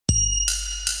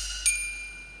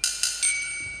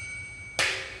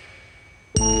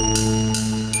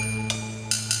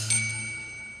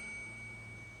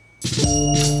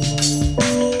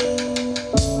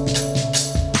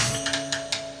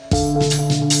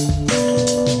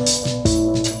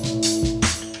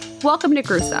Welcome to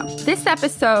Gruesome. This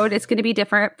episode is going to be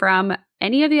different from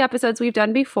any of the episodes we've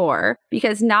done before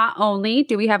because not only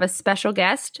do we have a special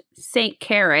guest, St.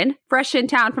 Karen, fresh in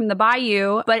town from the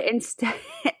Bayou, but instead,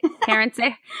 Karen,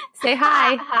 say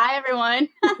hi. Hi, everyone.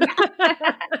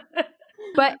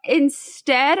 But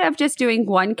instead of just doing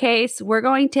one case, we're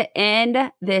going to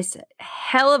end this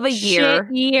hell of a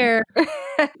year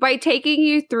by taking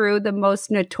you through the most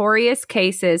notorious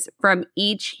cases from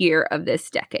each year of this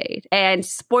decade. And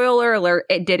spoiler alert,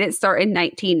 it didn't start in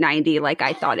 1990 like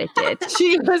I thought it did.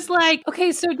 She was like,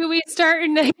 okay, so do we start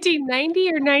in 1990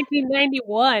 or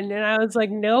 1991? And I was like,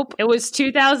 nope. It was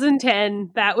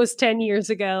 2010. That was 10 years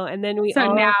ago. And then we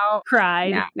all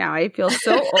cried. Now I feel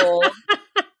so old.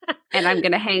 And I'm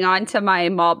going to hang on to my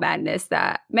mall madness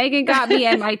that Megan got me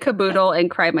and my caboodle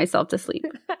and cry myself to sleep.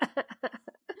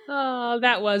 Oh,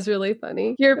 that was really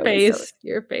funny. Your face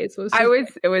was. I was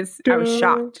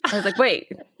shocked. I was like,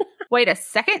 wait a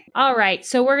second. All right.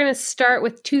 So we're going to start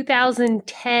with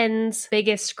 2010's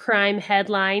biggest crime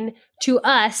headline. To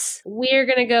us, we're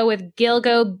going to go with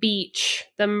Gilgo Beach,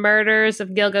 the murders of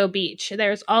Gilgo Beach.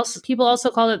 There's also, people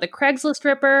also called it the Craigslist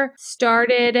Ripper.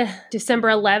 Started December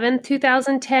 11th,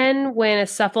 2010, when a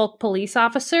Suffolk police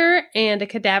officer and a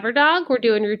cadaver dog were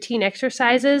doing routine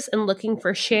exercises and looking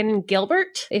for Shannon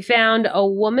Gilbert. They found a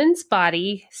woman's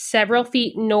body several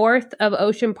feet north of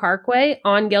Ocean Parkway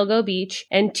on Gilgo Beach.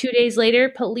 And 2 days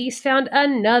later, police found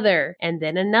another, and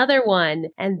then another one,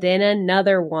 and then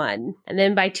another one. And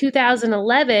then by 2011,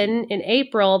 in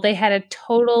April, they had a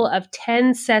total of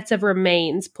 10 sets of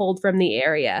remains pulled from the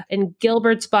area. And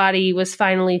Gilbert's body was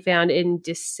finally found in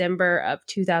December of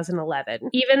 2011.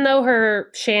 Even though her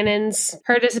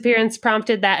disappearance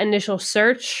prompted that initial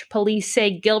search, police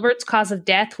say Gilbert's cause of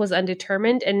death was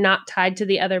undetermined and not tied to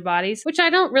the other bodies, which I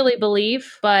don't really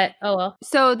believe, but oh well.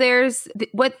 So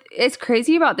what is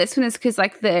crazy about this one is because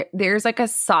there's like a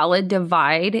solid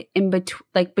divide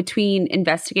between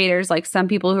investigators, like some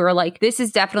people who are like, this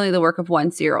is definitely the work of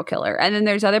one serial killer. And then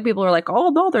there's other people who are like, oh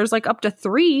no, there's like up to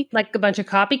 3. Like a bunch of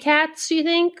copycats, do you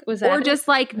think? Was that? Or just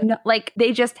like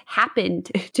they just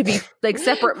happened to be like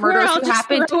separate murders who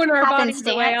happened to our bodies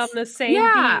away on the same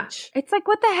beach. It's like,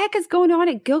 what the heck is going on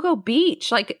at Gilgo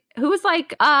Beach? Like, who's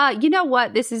like, you know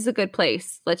what? This is a good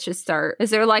place. Let's just start.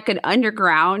 Is there like an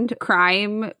underground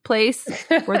crime place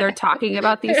where they're talking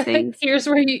about these things? Here's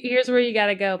where you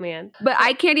gotta go, man. But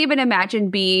I can't even imagine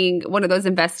being one of those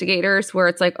investigators where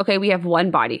it's like, okay, we have one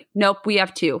body. Nope, we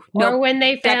have 2. Nope. Or when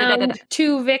they found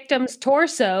 2 victims'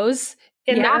 torsos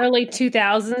in the early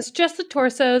 2000s, just the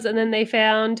torsos, and then they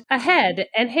found a head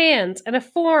and hands and a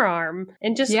forearm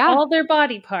and just all their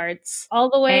body parts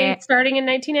all the way starting in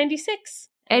 1996.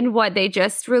 And what, they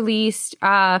just released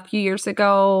a few years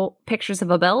ago pictures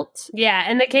of a belt? Yeah,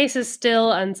 and the case is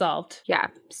still unsolved. Yeah,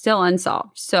 still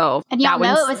unsolved. So, and y'all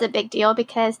know it was a big deal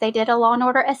because they did a Law and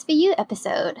Order SVU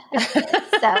episode.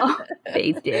 So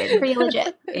they did. Pretty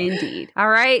legit. Indeed. All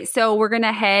right, so we're going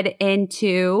to head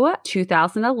into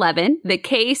 2011, the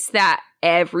case that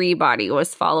everybody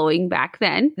was following back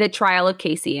then, the trial of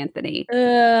Casey Anthony.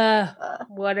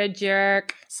 What a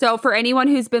jerk. So for anyone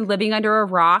who's been living under a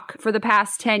rock for the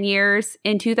past 10 years,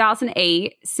 in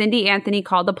 2008, Cindy Anthony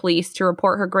called the police to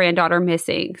report her granddaughter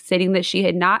missing, stating that she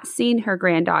had not seen her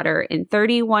granddaughter in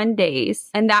 31 days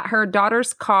and that her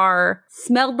daughter's car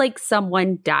smelled like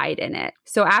someone died in it.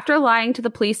 So after lying to the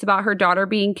police about her daughter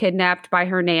being kidnapped by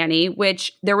her nanny,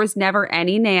 which there was never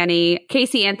any nanny,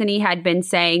 Casey Anthony had been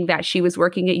saying that she was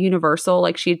working at Universal,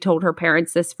 like she had told her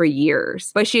parents this for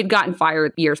years, but she had gotten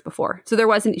fired years before. So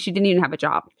she didn't even have a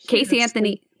job. Casey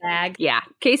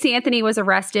Anthony was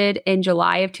arrested in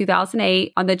July of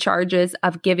 2008 on the charges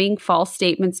of giving false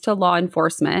statements to law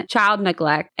enforcement, child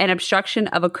neglect, and obstruction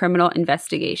of a criminal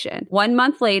investigation. 1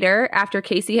 month later, after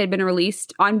Casey had been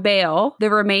released on bail, the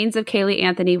remains of Caylee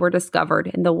Anthony were discovered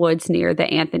in the woods near the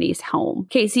Anthony's home.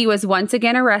 Casey was once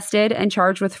again arrested and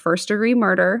charged with first-degree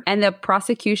murder, and the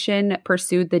prosecution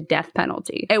pursued the death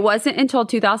penalty. It wasn't until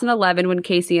 2011 when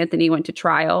Casey Anthony went to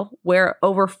trial, where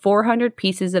over 400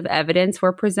 pieces of evidence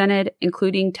were presented,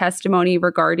 including testimony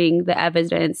regarding the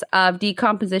evidence of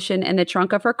decomposition in the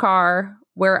trunk of her car,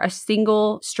 where a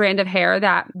single strand of hair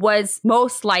that was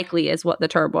most likely, is what the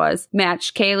term was,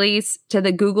 matched Caylee's to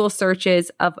the Google searches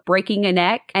of breaking a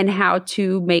neck and how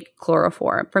to make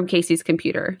chloroform from Casey's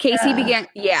computer. Casey began...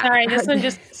 Yeah. Sorry, this one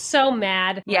just so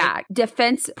mad. Yeah.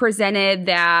 Defense presented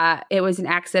that it was an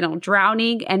accidental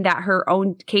drowning and that her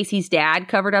own Casey's dad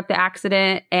covered up the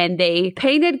accident. And they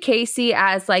painted Casey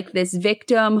as like this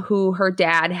victim who her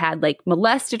dad had like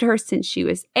molested her since she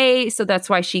was 8. So that's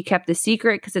why she kept the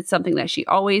secret, because it's something that she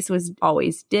she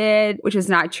always did, which is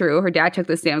not true. Her dad took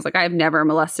the stand, was like, I have never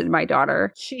molested my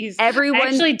daughter. Jeez. Everyone I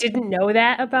actually didn't know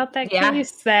that about that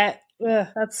case.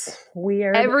 That's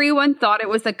weird. Everyone thought it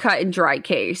was a cut and dry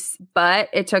case, but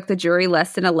it took the jury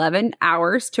less than 11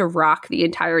 hours to rock the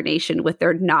entire nation with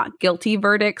their not guilty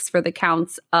verdicts for the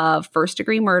counts of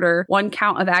first-degree murder, 1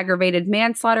 count of aggravated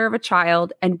manslaughter of a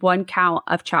child, and 1 count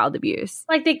of child abuse.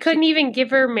 Like they couldn't even give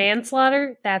her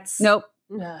manslaughter? Nope.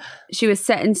 She was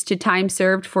sentenced to time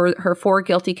served for her 4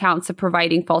 guilty counts of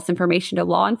providing false information to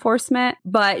law enforcement,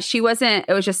 but it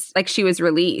was just like she was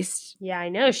released. Yeah, I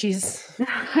know. She's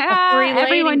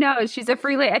everyone knows she's a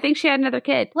free lady. I think she had another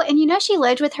kid. Well, and she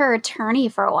lived with her attorney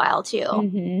for a while too.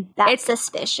 Mm-hmm. That's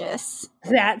suspicious.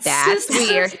 That's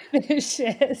weird.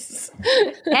 Suspicious.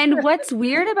 And what's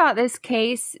weird about this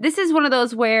case, this is one of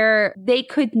those where they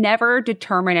could never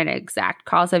determine an exact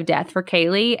cause of death for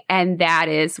Kaylee, and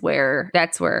that's where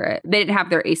they didn't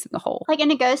have their ace in the hole. Like,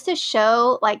 and it goes to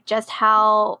show just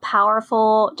how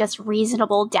powerful just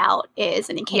reasonable doubt is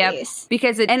in a case. Yep.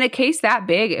 Because in a case that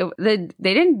big, they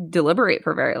didn't deliberate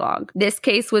for very long. This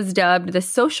case was dubbed the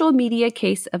social media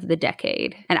case of the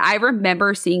decade, and I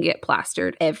remember seeing it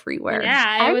plastered everywhere. Yeah,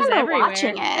 I was remember everywhere.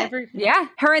 watching it. Yeah,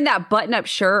 her in that button-up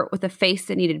shirt with a face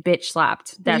that needed bitch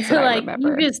slapped. That's what I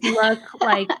remember. You just look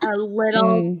like a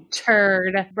little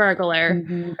turd burglar.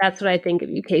 Mm-hmm. That's what I think of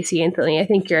you, Casey Anthony. I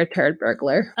think you're a turd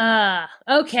burglar.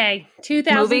 Okay.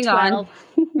 2012.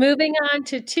 Moving on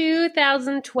to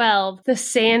 2012. The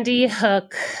Sandy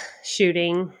Hook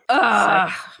shooting.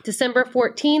 December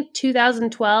 14th,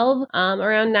 2012,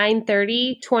 around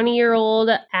 9:30, 20-year-old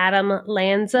Adam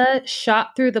Lanza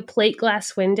shot through the plate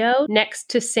glass window next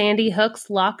to Sandy Hook's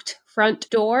locked front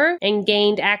door and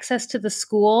gained access to the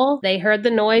school. They heard the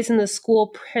noise, and the school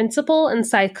principal and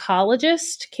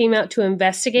psychologist came out to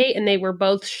investigate, and they were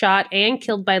both shot and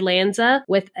killed by Lanza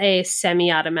with a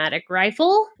semi-automatic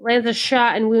rifle. Lanza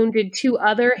shot and wounded 2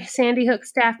 other Sandy Hook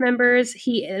staff members.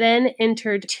 He then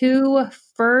entered 2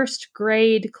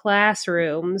 first-grade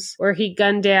classrooms where he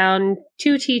gunned down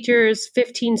 2 teachers,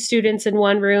 15 students in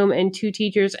one room, and 2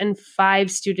 teachers and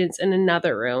 5 students in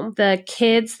another room. The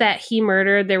kids that he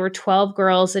murdered, there were 12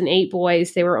 girls and 8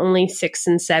 boys. They were only 6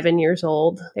 and 7 years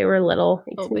old. They were little.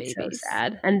 Makes me so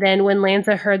sad. And then when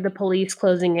Lanza heard the police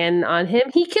closing in on him,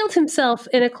 he killed himself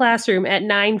in a classroom at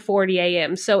 9:40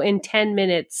 a.m. So in 10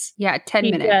 minutes. Yeah, 10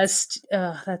 minutes.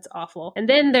 That's awful. And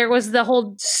then there was the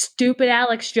whole stupid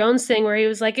Alex Jones thing where he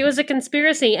was like, it was a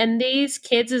conspiracy. And these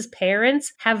kids'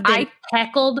 parents have been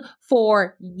heckled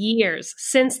for years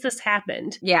since this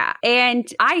happened. Yeah. And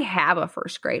I have a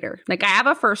first grader.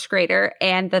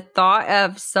 And the thought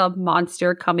of some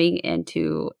monster coming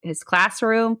into his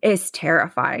classroom is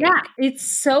terrifying. Yeah. It's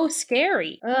so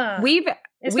scary. Ugh.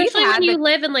 Especially when you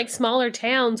live in smaller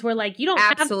towns where you don't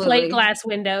have plate glass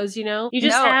windows, you just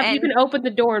you can open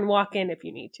the door and walk in if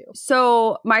you need to.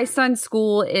 So my son's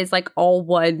school is all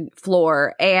 1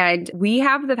 floor, and we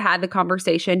have had the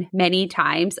conversation many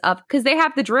times because they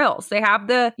have the drills. They have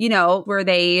the, where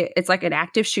it's like an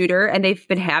active shooter, and they've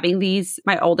been having these.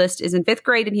 My oldest is in 5th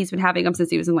grade, and he's been having them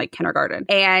since he was in kindergarten.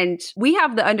 And we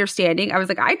have the understanding. I was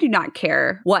like, I do not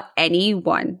care what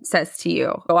anyone says to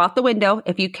you. Go out the window.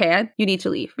 If you can, you need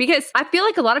to leave, because I feel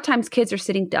like a lot of times kids are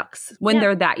sitting ducks when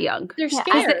they're that young. They're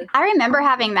scared. I remember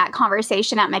having that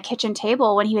conversation at my kitchen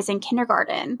table when he was in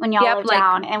kindergarten, when y'all were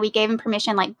down, and we gave him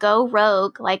permission, go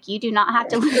rogue. You do not have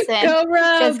to listen. Go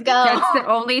rogue. Just go. That's the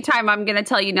only time I'm going to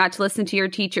tell you not to listen to your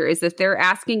teacher is if they're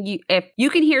asking you, if you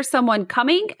can hear someone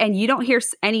coming and you don't hear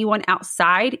anyone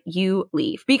outside, you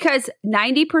leave. Because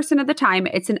 90% of the time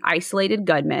it's an isolated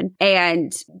gunman,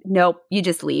 and nope, you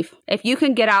just leave. If you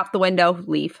can get out the window,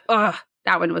 leave. Ugh.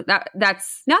 That one was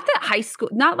that's not that high school,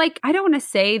 not I don't want to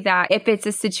say that if it's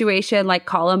a situation like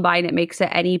Columbine, it makes it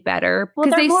any better. Well,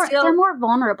 they're more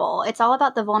vulnerable. It's all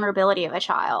about the vulnerability of a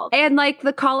child. And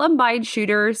the Columbine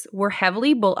shooters were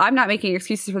heavily I'm not making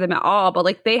excuses for them at all, but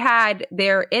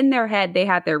in their head, they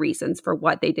had their reasons for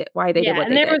what they did, why they did what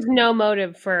they did. And there was no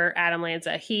motive for Adam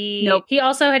Lanza. He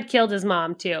also had killed his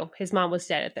mom too. His mom was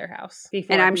dead at their house.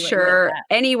 And I'm sure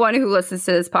anyone who listens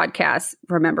to this podcast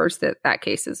remembers that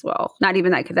case as well. Not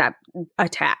even that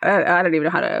attack. I don't even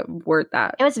know how to word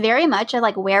that. It was very much a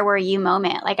where were you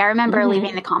moment. I remember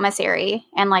leaving the commissary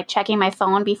and checking my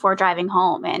phone before driving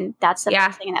home, and that's the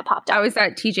first thing that popped up. I was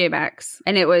at TJ Maxx,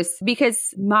 and it was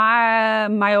because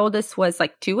my oldest was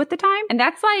 2 at the time, and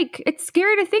that's it's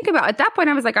scary to think about. At that point,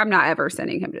 I was I'm not ever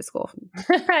sending him to school.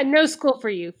 No school for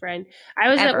you, friend.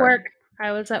 I was at work.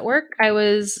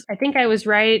 I think I was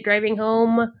driving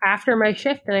home after my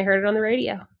shift, and I heard it on the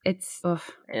radio. I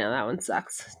know that one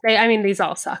sucks. These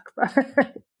all suck. But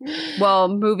Well,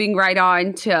 moving right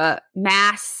on to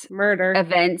mass murder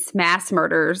events, mass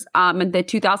murders. In the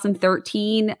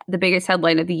 2013, the biggest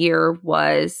headline of the year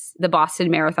was the Boston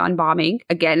Marathon bombing.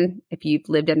 Again, if you've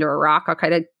lived under a rock, I'll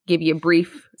kind of give you a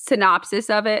brief synopsis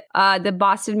of it. The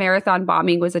Boston Marathon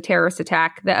bombing was a terrorist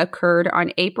attack that occurred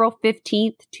on April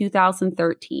 15th,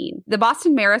 2013. The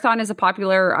Boston Marathon is a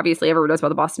popular, obviously everyone knows about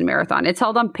the Boston Marathon. It's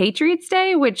held on Patriots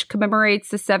Day, which commemorates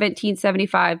the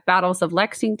 1775 battles of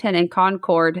Lexington and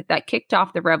Concord that kicked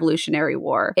off the Revolutionary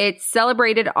War. It's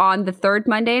celebrated on the third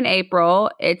Monday in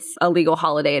April. It's a legal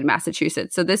holiday in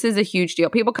Massachusetts. So this is a huge deal.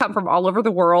 People come from all over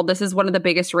the world. This is one of the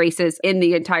biggest races in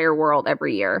the entire world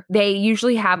every year. They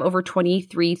usually have over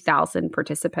 23,000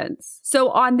 participants. So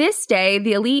on this day,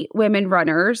 the elite women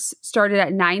runners started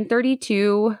at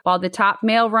 9:32, while the top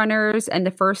male runners and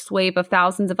the first wave of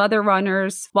thousands of other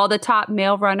runners followed at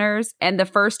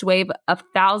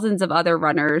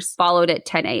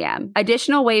 10 a.m.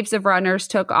 Additional waves of runners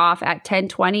took off at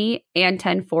 10:20 and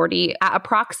 10:40 at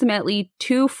approximately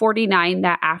 2:49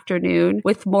 that afternoon,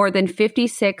 with more than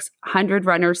 5,600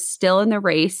 runners still in the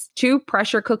race. 2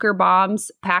 pressure cooker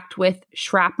bombs packed with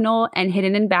shrapnel and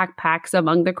hidden in backpacks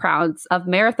among the crowds of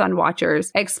marathon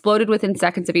watchers exploded within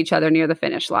seconds of each other near the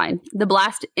finish line. The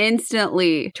blast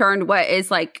instantly turned what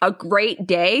is like a great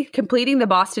day. Completing the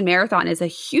Boston Marathon is a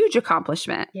huge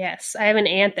accomplishment. Yes, I have an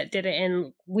aunt that did it,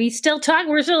 and we still talk.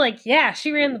 We're still like, yeah,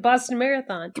 she ran the Boston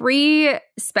Marathon. 3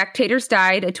 spectators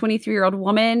died, a 23-year-old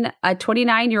woman, a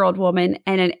 29-year-old woman,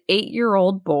 and an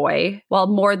 8-year-old boy, while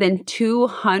more than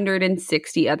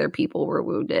 260 other people were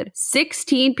wounded.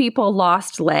 16 people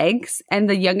lost legs, and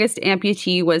the youngest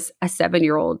amputee was a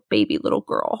 7-year-old baby little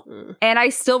girl. And I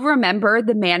still remember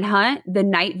the manhunt, the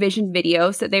night vision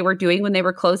videos that they were doing when they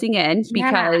were closing in,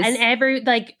 because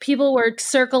and people were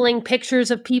circling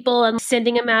pictures of people and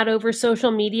sending them out over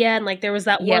social media, and like there was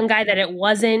that one guy that it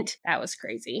wasn't. That was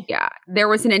crazy. Yeah, there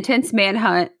was an intense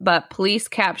manhunt, but police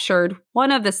captured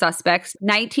one of the suspects,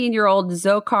 19-year-old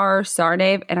Dzhokhar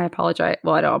Tsarnaev, and I apologize.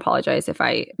 Well, I don't apologize if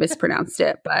I mispronounced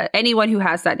it, but anyone who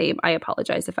has that name, I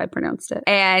apologize if I pronounced it.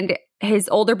 And his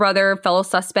older brother, fellow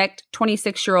suspect,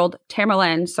 26-year-old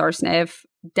Tamerlan Tsarnaev,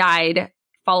 died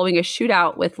following a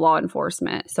shootout with law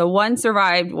enforcement. So one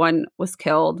survived, one was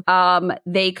killed.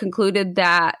 They concluded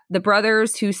that the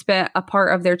brothers, who spent a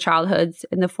part of their childhoods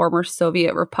in the former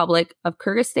Soviet Republic of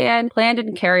Kyrgyzstan, planned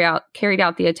and carried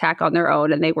out the attack on their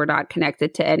own, and they were not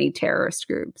connected to any terrorist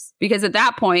groups. Because at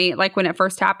that point, like when it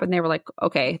first happened, they were like,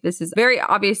 okay, this is very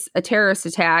obvious a terrorist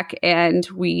attack, and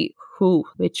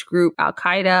which group?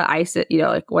 Al-Qaeda, ISIS,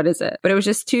 what is it? But it was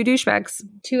just 2 douchebags.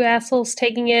 2 assholes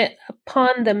taking it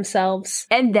upon themselves.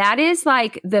 And that is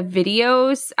like the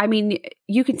videos. I mean,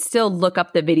 you can still look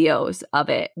up the videos of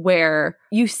it where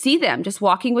you see them just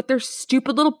walking with their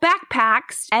stupid little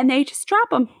backpacks and they just drop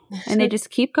them and they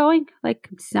just keep going. Like,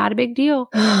 it's not a big deal.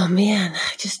 Oh man,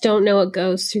 I just don't know what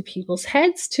goes through people's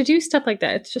heads to do stuff like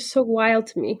that. It's just so wild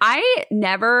to me. I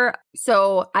never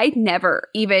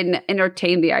even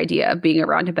entertained the idea of being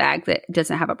around a bag that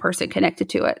doesn't have a person connected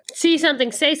to it. See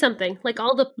something, say something. Like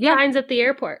all the signs at the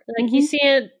airport. Like you see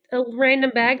a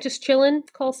random bag just chilling,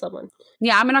 call someone.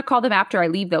 Yeah, I'm going to call them after I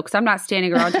leave, though, because I'm not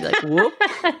standing around to be like, whoop.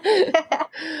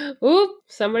 Oop,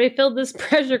 somebody filled this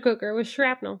pressure cooker with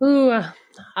shrapnel. Ooh,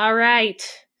 all right.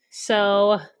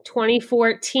 So,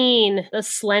 2014, the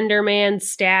Slender Man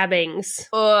stabbings.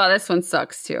 Oh, this one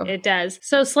sucks, too. It does.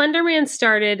 So, Slender Man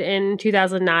started in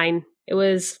 2009. It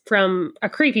was from a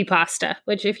creepypasta,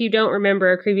 which if you don't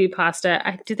remember a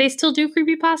creepypasta, do they still do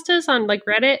creepypastas on like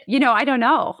Reddit? I don't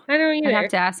know. I don't either. I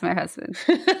have to ask my husband.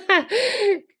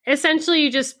 Essentially,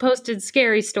 you just posted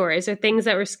scary stories or things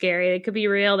that were scary. They could be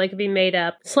real. They could be made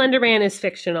up. Slender Man is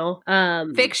fictional.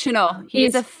 Fictional.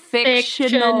 He's a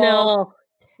fictional.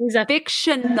 He's a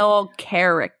fictional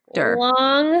character.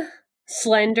 Long,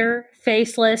 slender,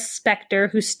 faceless specter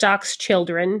who stalks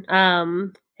children.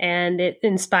 And it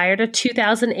inspired a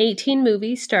 2018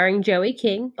 movie starring Joey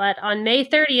King. But on May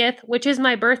 30th, which is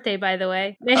my birthday, by the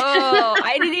way. Oh,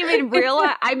 I didn't even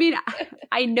realize. I mean,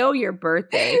 I know your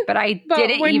birthday, but I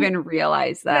didn't even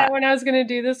realize that. Yeah, when I was going to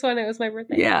do this one, it was my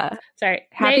birthday. Yeah. Sorry.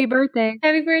 Happy birthday.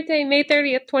 Happy birthday. May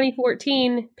 30th,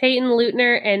 2014. Peyton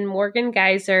Leutner and Morgan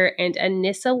Geyser and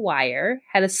Anissa Weier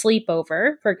had a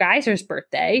sleepover for Geyser's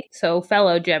birthday, so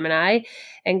fellow Gemini.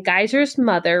 And Geyser's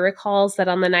mother recalls that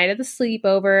on the night of the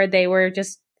sleepover, they were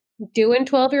just doing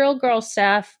 12-year-old girl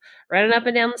stuff, running up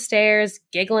and down the stairs,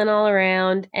 giggling all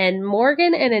around. And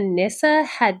Morgan and Anissa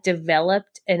had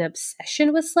developed an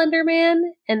obsession with Slender Man,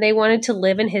 and they wanted to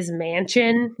live in his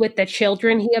mansion with the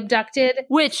children he abducted.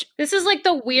 Which, this is like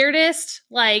the weirdest,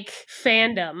 like,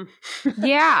 fandom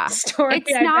story.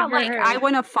 It's not like I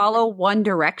want to follow One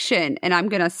Direction and I'm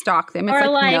going to stalk them. It's or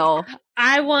like no.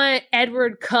 I want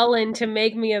Edward Cullen to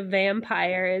make me a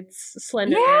vampire. It's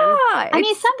Slender Man. I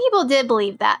mean, some people did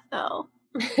believe that, though.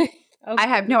 Okay. I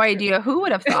have no idea who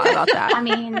would have thought about that. I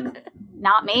mean,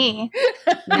 not me.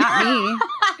 Not me.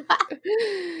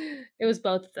 It was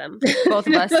both of them. Both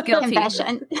of us guilty.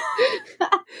 Confession.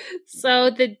 So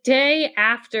the day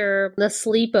after the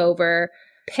sleepover,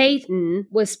 Peyton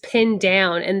was pinned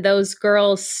down and those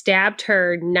girls stabbed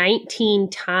her 19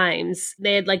 times.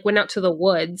 They had went out to the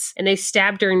woods and they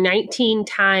stabbed her 19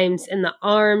 times in the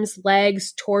arms,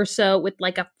 legs, torso with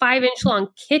a 5-inch long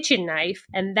kitchen knife.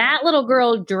 And that little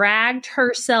girl dragged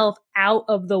herself out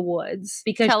of the woods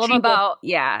because tell them about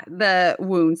the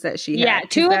wounds that she had. Yeah,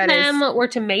 2 of them were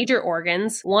to major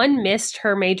organs. One missed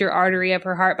her major artery of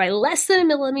her heart by less than a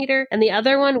millimeter, and the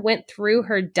other one went through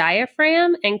her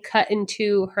diaphragm and cut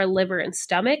into her liver and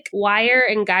stomach. Wire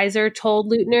and Geyser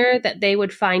told Leutner that they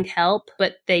would find help,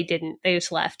 but they didn't. They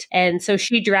just left. And so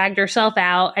she dragged herself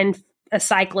out, and a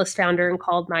cyclist found her and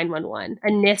called 911.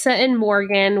 Anissa and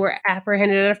Morgan were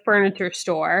apprehended at a furniture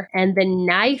store, and the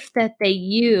knife that they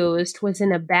used was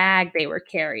in a bag they were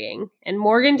carrying. And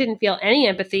Morgan didn't feel any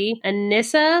empathy.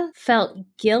 Anissa felt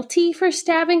guilty for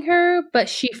stabbing her, but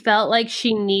she felt like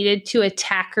she needed to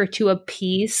attack her to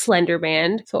appease Slender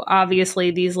Man. So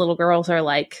obviously these little girls are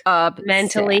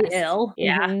mentally ill.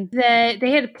 Yeah. Mm-hmm.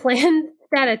 They had planned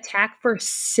that attack for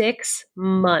 6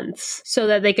 months so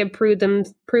that they could prove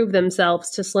themselves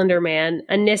to Slender Man.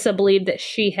 Anissa believed that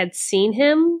she had seen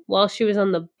him while she was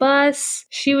on the bus.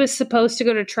 She was supposed to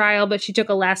go to trial, but she took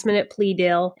a last-minute plea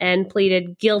deal and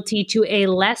pleaded guilty to a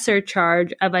lesser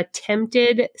charge of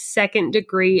attempted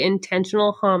second-degree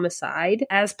intentional homicide.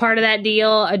 As part of that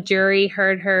deal, a jury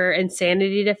heard her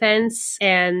insanity defense,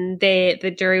 and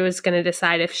the jury was going to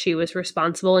decide if she was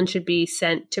responsible and should be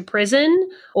sent to prison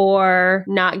or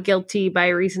not guilty by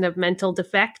reason of mental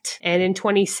defect. And in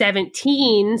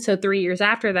 2017, so 3 years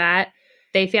after that,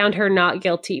 they found her not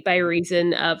guilty by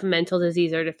reason of mental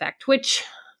disease or defect, which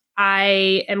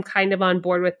I am kind of on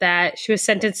board with that. She was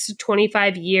sentenced to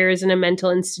 25 years in a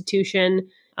mental institution.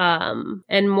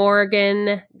 And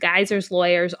Morgan, Geyser's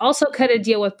lawyers, also cut a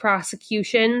deal with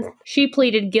prosecution. She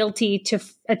pleaded guilty to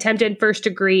attempted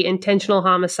first-degree intentional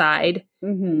homicide.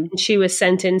 Mm-hmm. She was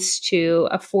sentenced to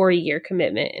a 40-year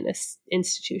commitment in this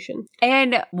institution.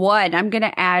 And I'm going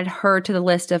to add her to the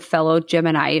list of fellow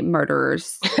Gemini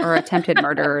murderers or attempted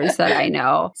murderers that I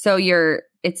know. So your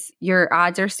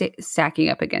odds are stacking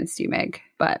up against you, Meg.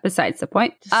 But besides the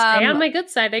point. Stay on my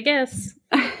good side, I guess.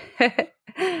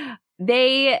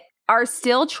 They are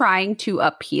still trying to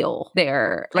appeal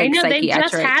their I know they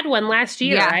just had one last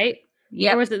year, right?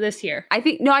 Yeah. Or was it this year? I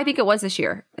think it was this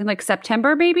year. In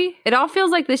September, maybe? It all feels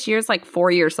like this year's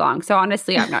 4 years long. So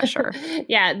honestly, I'm not sure.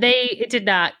 Yeah, it did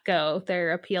not go.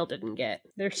 Their appeal didn't get.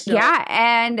 They're still. Yeah,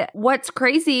 and what's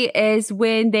crazy is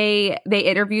when they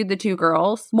interviewed the 2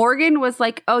 girls, Morgan was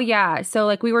like, oh yeah,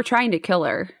 so we were trying to kill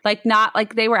her. Not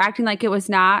they were acting like it was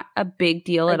not a big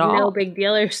deal at all. No big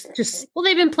deal. It's just,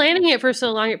 they've been planning it for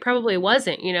so long, it probably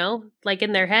wasn't,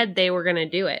 in their head, they were going to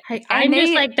do it. I'm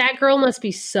just that girl must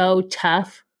be so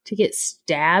tough to get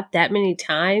stabbed that many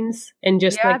times and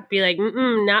just be like,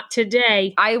 not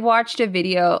today. I watched a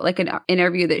video, an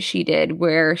interview that she did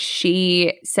where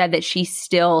she said that she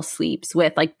still sleeps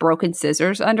with broken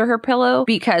scissors under her pillow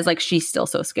because she's still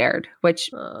so scared,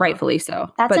 which rightfully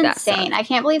so. That's insane. I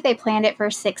can't believe they planned it for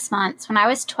 6 months. When I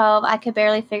was 12, I could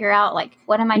barely figure out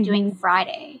what am I doing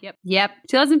Friday? Yep.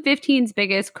 2015's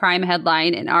biggest crime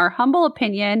headline in our humble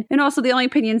opinion, and also the only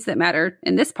opinions that matter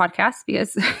in this podcast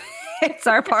because it's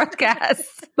our podcast.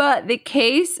 But the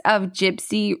case of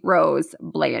Gypsy Rose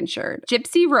Blanchard.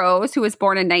 Gypsy Rose, who was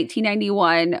born in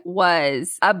 1991,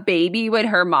 was a baby when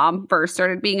her mom first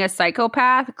started being a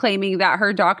psychopath, claiming that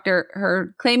her daughter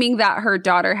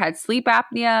had sleep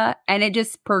apnea, and it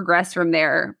just progressed from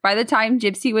there. By the time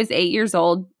Gypsy was 8 years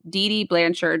old, Dee Dee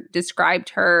Blanchard described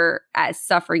her as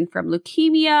suffering from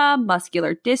leukemia,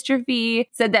 muscular dystrophy,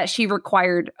 said that she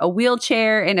required a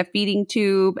wheelchair and a feeding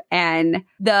tube, and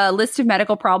the list of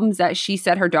medical problems that she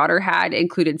said her daughter had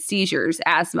included seizures,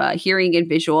 asthma, hearing and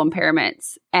visual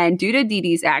impairments. And due to Dee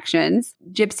Dee's actions,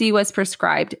 Gypsy was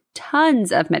prescribed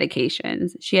tons of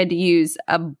medications. She had to use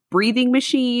a breathing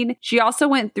machine. She also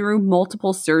went through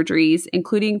multiple surgeries,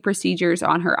 including procedures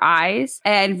on her eyes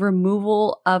and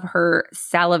removal of her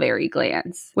salivary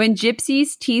glands. When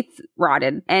Gypsy's teeth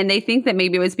rotted, and they think that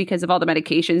maybe it was because of all the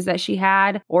medications that she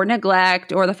had, or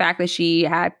neglect, or the fact that she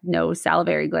had no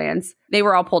salivary glands, they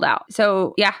were all pulled out.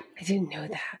 So, yeah. I didn't know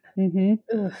that.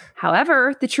 Mm-hmm.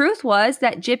 However, the truth was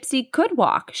that Gypsy could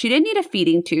walk. She didn't need a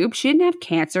feeding tube. She didn't have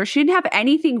cancer. She didn't have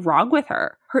anything wrong with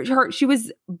her. She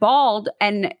was bald,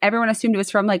 and everyone assumed it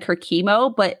was from like her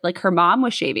chemo, but like her mom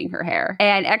was shaving her hair.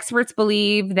 And experts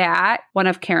believe that one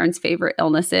of Karen's favorite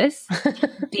illnesses,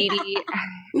 Dee Dee,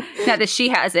 not that she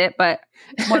has it, but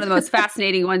one of the most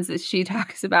fascinating ones that she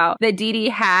talks about, that Dee Dee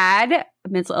had a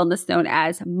mental illness known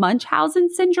as Munchausen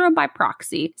syndrome by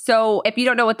proxy. So if you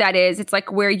don't know what that is, it's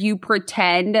like where you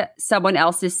pretend someone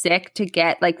else is sick to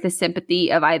get like the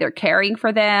sympathy of either caring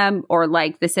for them or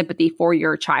like the sympathy for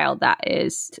your child that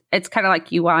is. It's kind of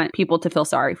like you want people to feel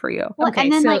sorry for you. Well, okay,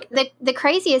 and then like the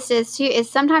craziest is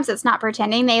sometimes it's not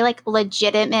pretending. They like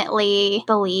legitimately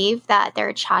believe that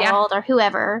their child or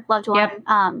whoever, loved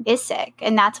one, is sick.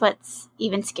 And that's what's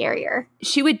even scarier.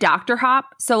 She would doctor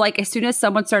hop. So like as soon as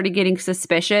someone started getting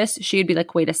suspicious, she'd be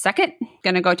like, wait a second,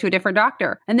 gonna go to a different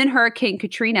doctor. And then Hurricane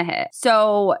Katrina hit.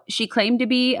 So she claimed to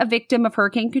be a victim of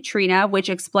Hurricane Katrina, which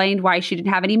explained why she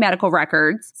didn't have any medical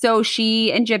records. So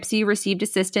she and Gypsy received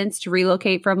assistance to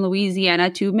relocate from Louisiana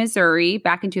to Missouri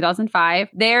back in 2005.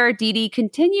 There, Dee Dee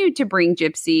continued to bring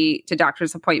Gypsy to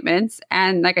doctor's appointments.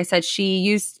 And like I said, she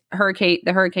used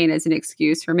the hurricane as an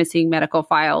excuse for missing medical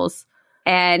files.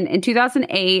 And in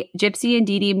 2008, Gypsy and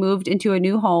Dee Dee moved into a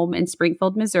new home in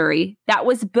Springfield, Missouri that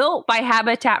was built by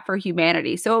Habitat for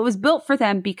Humanity. So it was built for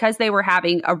them because they were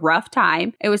having a rough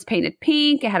time. It was painted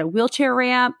pink. It had a wheelchair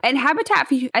ramp. And Habitat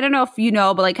for, I don't know if you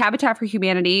know, but like Habitat for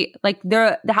Humanity, like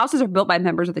the houses are built by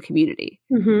members of the community.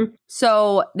 Mm-hmm.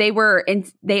 So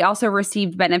they also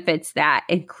received benefits that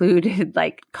included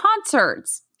like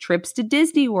concerts, trips to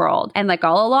Disney World. And like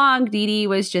all along, Dee Dee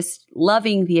was just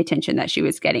loving the attention that she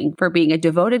was getting for being a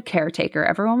devoted caretaker.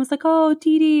 Everyone was like, oh,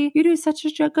 Dee Dee, you do such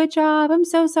a good job. I'm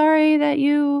so sorry that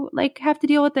you like have to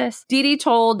deal with this. Dee Dee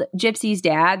told Gypsy's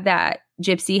dad that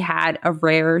Gypsy had a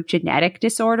rare genetic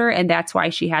disorder and that's why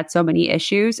she had so many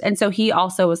issues. And so he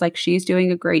also was like, she's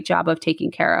doing a great job of taking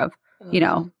care of,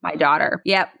 my daughter.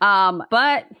 Yep.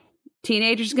 But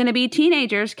teenagers going to be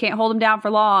teenagers, can't hold them down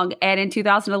for long. And in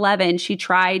 2011, she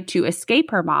tried to escape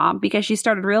her mom because she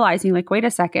started realizing, like, wait a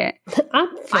second.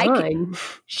 I'm fine.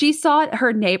 She saw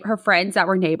her friends that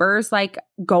were neighbors, like,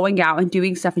 going out and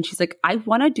doing stuff. And she's like, I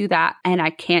want to do that and I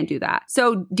can't do that.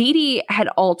 So Dee Dee had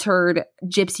altered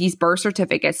Gypsy's birth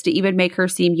certificates to even make her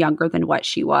seem younger than what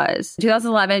she was. In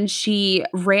 2011, she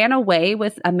ran away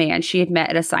with a man she had met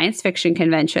at a science fiction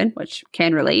convention, which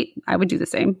can relate. I would do the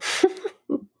same.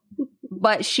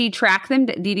 But Dee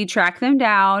Dee tracked them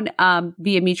down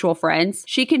via mutual friends.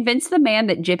 She convinced the man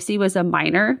that Gypsy was a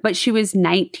minor, but she was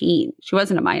 19. She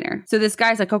wasn't a minor. So this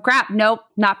guy's like, oh crap, nope,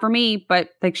 not for me. But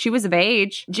like she was of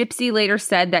age. Gypsy later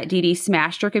said that Dee Dee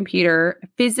smashed her computer,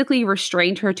 physically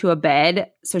restrained her to a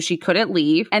bed so she couldn't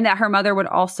leave, and that her mother would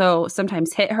also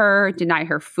sometimes hit her, deny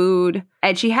her food.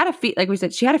 And she had like we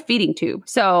said, she had a feeding tube.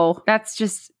 So that's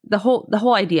just the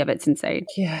whole idea of it's insane.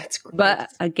 Yeah, it's gross.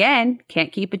 But again,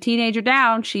 can't keep a teenager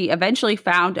down. She eventually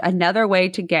found another way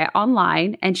to get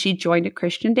online and she joined a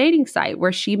Christian dating site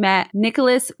where she met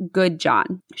Nicholas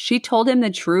Goodjohn. She told him the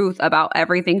truth about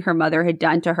everything her mother had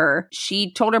done to her.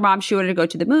 She told her mom she wanted to go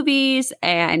to the movies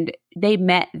and they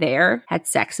met there, had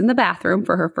sex in the bathroom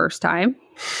for her first time.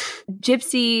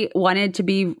 Gypsy wanted to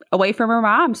be away from her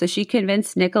mom, so she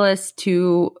convinced Nicholas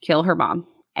to kill her mom.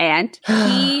 And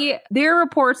there are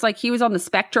reports like he was on the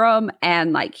spectrum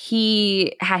and like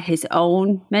he had his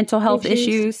own mental health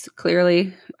issues.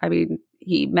 Clearly, I mean,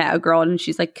 he met a girl and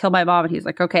she's like, kill my mom. And he's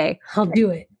like, okay, I'll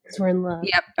do it. We're in love.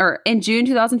 Yep. Or in June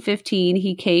 2015,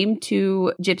 he came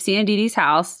to Gypsy and Dee Dee's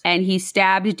house and he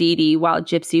stabbed Dee Dee while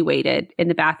Gypsy waited in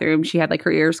the bathroom. She had like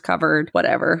her ears covered,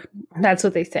 whatever. That's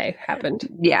what they say happened.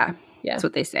 Yeah. That's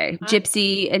what they say.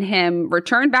 Gypsy and him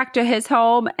returned back to his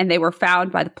home and they were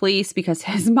found by the police because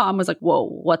his mom was like, whoa,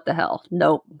 what the hell?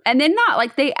 Nope. And then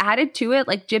they added to it,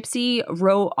 like Gypsy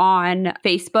wrote on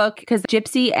Facebook because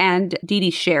Gypsy and Dee Dee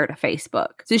shared a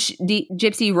Facebook. So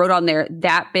Gypsy wrote on there,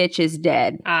 that bitch is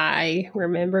dead. I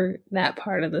remember that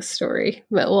part of the story.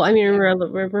 But, well, I mean, I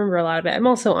remember a lot of it. I'm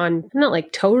also I'm not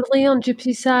like totally on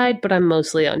Gypsy's side, but I'm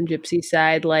mostly on Gypsy's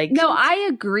side. Like, no, I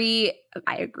agree.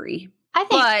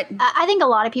 I think a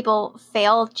lot of people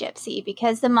failed Gypsy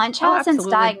because the Munchausen's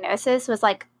diagnosis was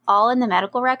like all in the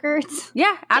medical records.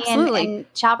 Yeah, absolutely.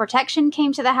 And child protection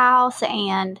came to the house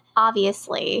and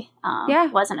obviously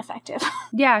wasn't effective.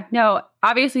 Yeah, no,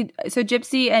 obviously. So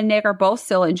Gypsy and Nick are both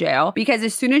still in jail because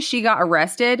as soon as she got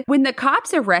arrested, when the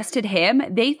cops arrested him,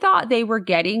 they thought they were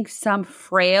getting some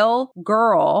frail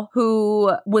girl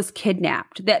who was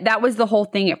kidnapped. That was the whole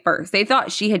thing at first. They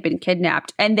thought she had been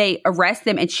kidnapped and they arrest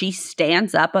them and she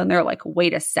stands up and they're like,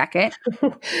 wait a second.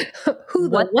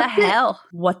 What the hell?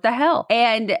 What the hell?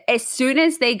 And as soon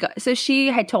as they got, so she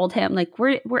had told him like,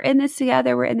 we're in this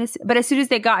together. We're in this. But as soon as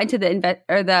they got into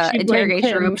the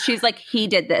interrogation room, she's like, he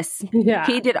did this. Yeah.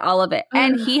 He did all of it.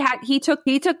 And he took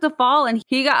the fall and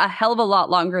he got a hell of a lot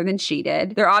longer than she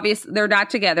did. They're not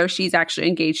together. She's actually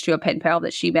engaged to a pen pal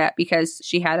that she met because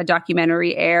she had a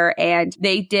documentary air and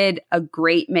they did a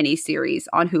great miniseries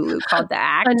on Hulu called The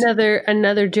Act.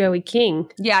 Another Joey King.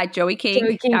 Yeah, Joey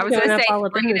King. I was going to say,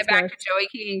 bringing it back to Joey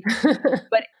King.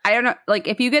 But I don't know, like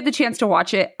if you get the chance to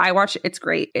watch it, I watch it. It's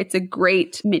great. It's a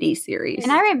great miniseries.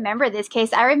 And I remember this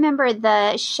case. I remember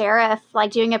the sheriff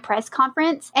like doing a press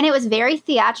conference and it was very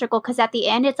theatrical because at the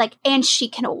end it's like, and she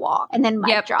can walk, and then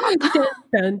mic drop.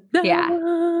 Dun, dun.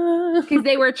 Yeah. Because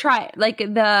they were trying, like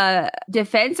the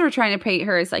defense were trying to paint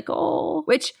her as like, oh,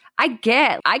 which I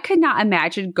get. I could not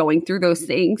imagine going through those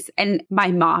things and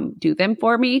my mom do them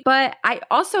for me. But I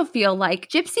also feel like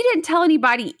Gypsy didn't tell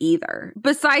anybody either.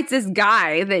 Besides this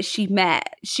guy that she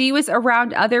met, she was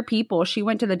around other people. She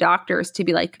went to the doctors to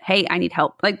be like, hey, I need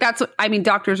help. Like that's what, I mean,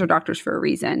 doctors are doctors for a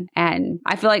reason. And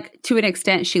I feel like to an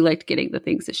extent, she liked getting the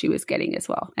things that she was getting as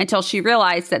well until she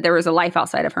realized that there was a life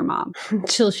outside of her mom.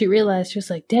 Until she realized she was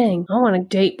like, dang, I want to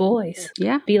date boys.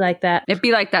 Yeah. Be like that. It'd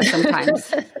be like that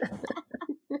sometimes.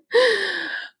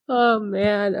 Oh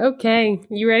man. Okay.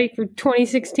 You ready for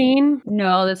 2016?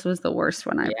 No, this was the worst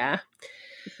one.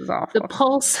 This was awful. The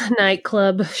Pulse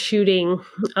nightclub shooting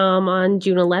on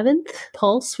June 11th.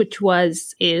 Pulse, which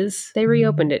they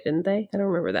reopened it, didn't they? I don't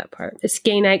remember that part. It's a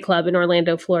gay nightclub in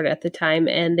Orlando, Florida at the time,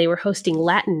 and they were hosting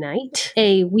Latin Night,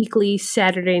 a weekly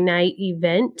Saturday night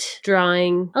event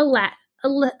drawing a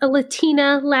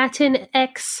Latina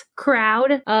Latinx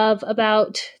crowd of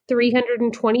about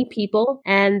 320 people,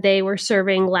 and they were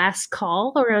serving Last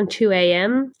Call around 2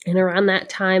 a.m. And around that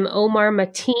time, Omar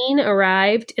Mateen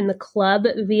arrived in the club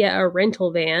via a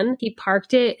rental van. He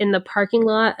parked it in the parking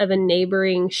lot of a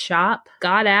neighboring shop,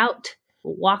 got out,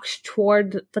 walked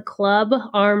toward the club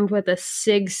armed with a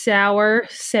Sig Sauer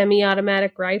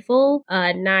semi-automatic rifle,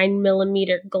 a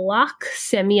 9mm Glock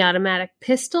semi-automatic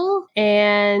pistol,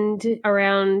 and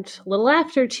around a little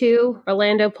after 2,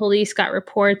 Orlando police got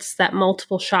reports that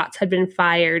multiple shots had been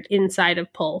fired inside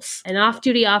of Pulse. An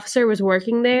off-duty officer was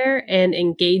working there and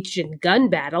engaged in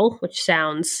gun battle, which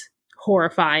sounds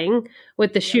horrifying,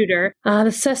 with the shooter.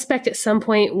 The suspect at some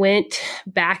point went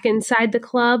back inside the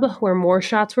club where more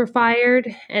shots were fired,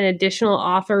 and additional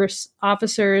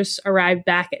officers arrived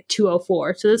back at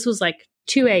 2:04. So this was like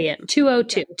 2 a.m.,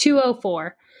 2:02,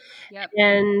 2:04. Yep.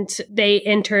 And they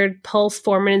entered Pulse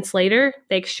 4 minutes later.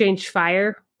 They exchanged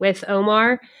fire with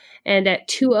Omar. And at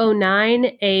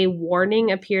 2:09, a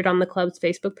warning appeared on the club's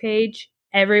Facebook page.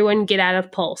 Everyone get out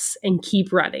of Pulse and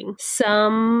keep running.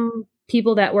 Some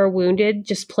people that were wounded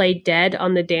just played dead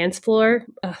on the dance floor.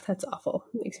 Oh, that's awful.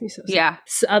 It makes me so sad. Yeah.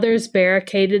 So others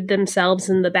barricaded themselves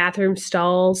in the bathroom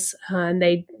stalls, and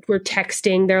they were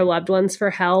texting their loved ones for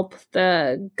help.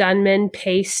 The gunmen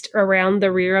paced around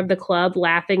the rear of the club,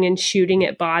 laughing and shooting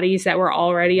at bodies that were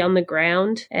already on the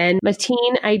ground. And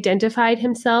Mateen identified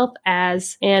himself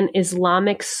as an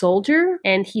Islamic soldier,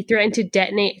 and he threatened to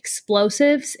detonate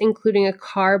explosives, including a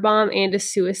car bomb and a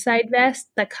suicide vest,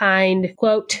 the kind,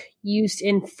 quote, used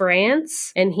in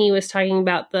France. And he was talking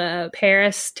about the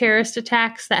Paris terrorist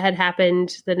attacks that had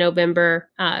happened the November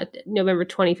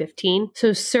 2015.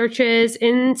 So searches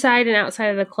inside and outside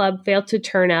of the club failed to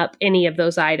turn up any of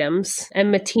those items.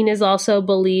 And Mateen is also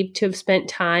believed to have spent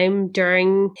time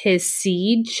during his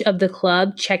siege of the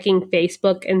club checking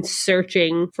Facebook and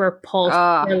searching for Pulse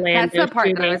Orlando. That's the part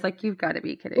shooting. that I was like, you've got to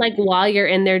be kidding. Like while you're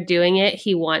in there doing it,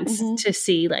 he wants to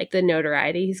see like the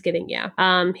notoriety he's getting. Yeah.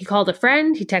 He called a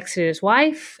friend, he texted his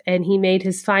wife, and he made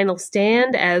his final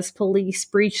stand as police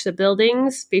breached the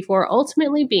buildings before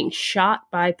ultimately being shot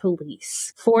by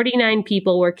police. 49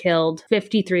 people were killed,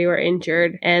 53 were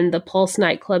injured, and the Pulse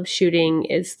nightclub shooting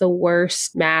is the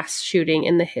worst mass shooting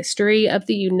in the history of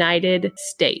the United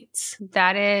States.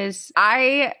 That is,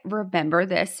 I remember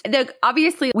this.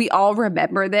 Obviously, we all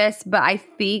remember this, but I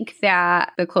think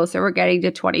that the closer we're getting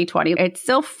to 2020, it's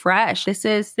still fresh.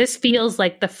 This feels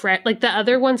like the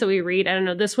other ones that we read. I don't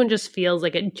know. This one just feels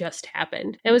like it just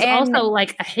happened. It was also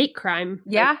like a hate crime.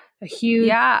 Yeah. A huge.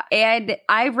 Yeah. And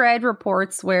I've read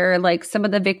reports where like some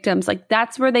of the victims, like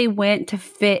that's where they went to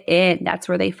fit in. That's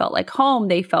where they felt like home.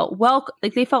 They felt welcome.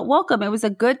 Like they felt welcome. It was a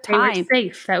good time. They were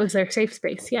safe. That was their safe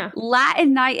space. Yeah.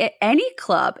 Latin night at any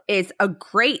club is a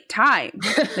great time.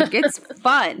 Like it's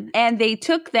fun. And they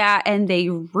took that and they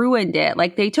ruined it.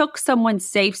 Like they took someone's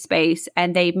safe space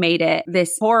and they made it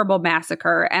this horrible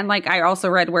massacre. And like I also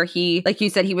read where he, like you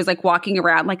said, he was like walking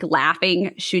around like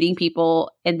laughing, shooting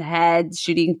people in the head,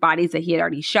 shooting bodies that he had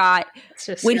already shot.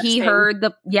 When he heard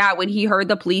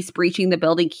the police breaching the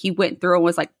building, he went through and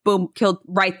was like, boom, killed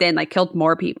right then, like killed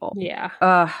more people. Yeah.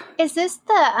 Is this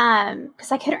the,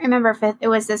 because I couldn't remember if it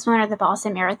was this one or the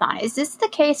Boston Marathon. Is this the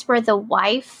case where the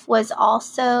wife was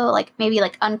also like maybe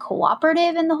like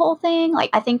uncooperative in the whole thing?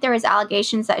 Like I think there was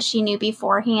allegations that she knew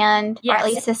beforehand, or at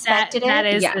least suspected that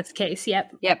it. is this case.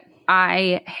 Yep.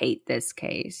 I hate this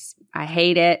case. I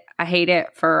hate it. I hate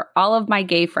it for all of my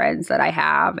gay friends that I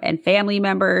have and family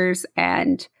members.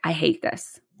 And I hate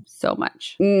this so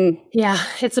much. Yeah,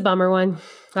 it's a bummer one.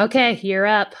 Okay, you're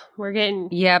up. We're getting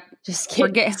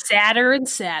sadder and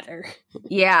sadder.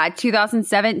 Yeah,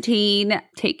 2017,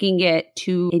 taking it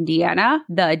to Indiana,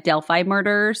 the Delphi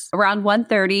murders. Around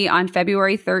 1:30 on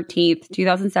February 13th,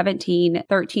 2017,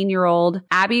 13-year-old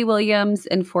Abby Williams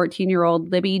and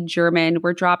 14-year-old Libby German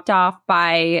were dropped off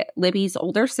by Libby's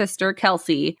older sister,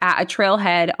 Kelsey, at a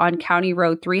trailhead on County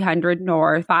Road 300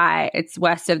 North it's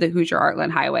west of the Hoosier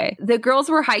Heartland Highway. The girls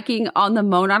were hiking on the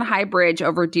Monon High Bridge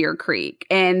over Deer Creek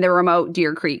in the remote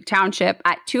Deer Creek Township.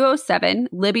 At 2:07,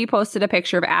 Libby posted a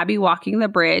picture of Abby walking the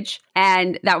bridge,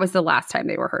 and that was the last time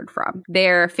they were heard from.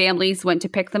 Their families went to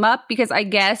pick them up because I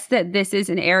guess that this is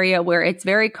an area where it's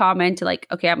very common to like,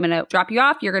 okay, I'm going to drop you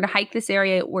off. You're going to hike this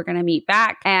area. We're going to meet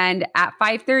back. And at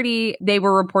 5:30, they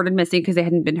were reported missing because they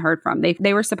hadn't been heard from.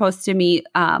 They were supposed to meet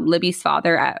Libby's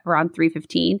father at around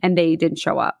 3:15, and they didn't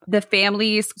show up. The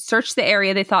families searched the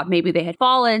area. They thought maybe they had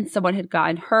fallen, someone had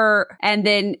gotten hurt, and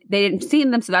then they didn't see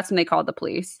them. So that's when they called the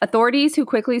police. Authorities who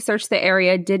quickly searched the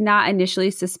area did not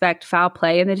initially suspect foul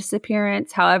play in the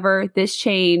disappearance. However, this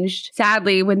changed,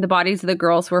 sadly, when the bodies of the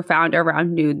girls were found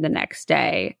around noon the next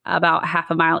day, about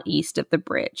half a mile east of the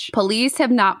bridge. Police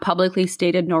have not publicly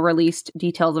stated nor released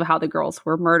details of how the girls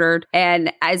were murdered.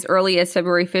 And as early as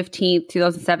February 15th,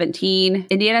 2017,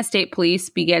 Indiana State Police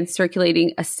began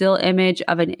circulating a still image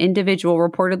of an individual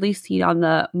reportedly seen on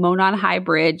the Monon High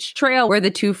Bridge trail where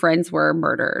the two friends were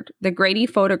murdered. The grainy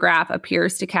photograph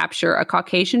appears to capture a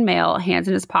Caucasian male, hands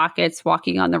in his pockets,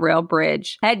 walking on the rail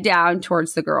bridge, head down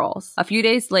towards the girls. A few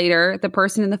days later, the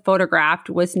person in the photograph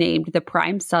was named the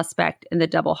prime suspect in the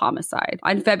double homicide.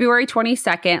 On February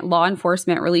 22nd, law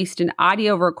enforcement released an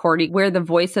audio recording where the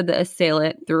voice of the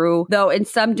assailant, though in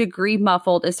some degree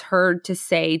muffled, is heard to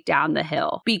say "down the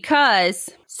hill."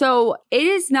 So it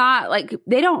is not like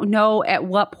they don't know at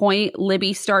what point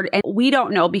Libby started. And we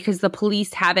don't know because the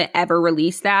police haven't ever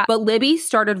released that. But Libby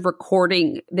started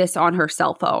recording this on her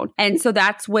cell phone. And so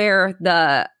that's where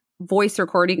the voice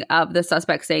recording of the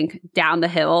suspect saying "down the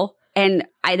hill." And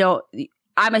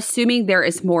I'm assuming there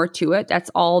is more to it.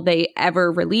 That's all they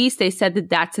ever released. They said that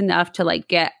that's enough to like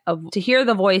to hear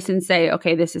the voice and say,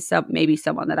 okay, this is maybe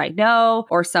someone that I know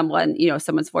or someone,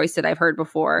 someone's voice that I've heard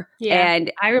before. Yeah.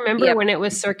 And I remember when it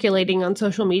was circulating on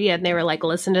social media and they were like,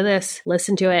 listen to this,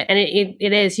 listen to it. And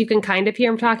it is, you can kind of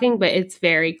hear him talking, but it's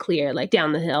very clear, like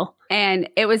 "down the hill." And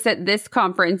it was at this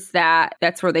conference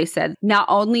that's where they said not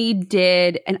only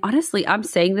and honestly, I'm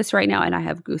saying this right now and I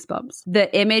have goosebumps.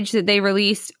 The image that they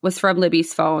released was from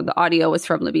Libby's phone. The audio was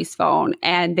from Libby's phone.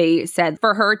 And they said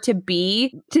for her to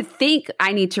think,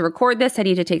 I need to record this. I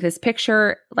need to take this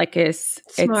picture. Like it's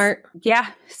smart.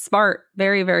 Smart.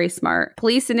 Very, very smart.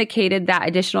 Police indicated that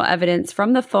additional evidence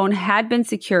from the phone had been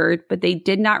secured, but they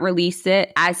did not release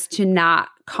it as to not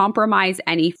compromise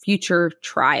any future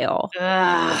trial.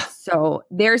 So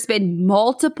there's been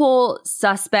multiple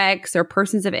suspects or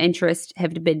persons of interest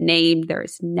have been named.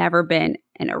 There's never been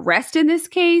an arrest in this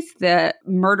case. The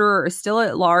murderer is still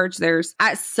at large. There's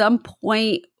at some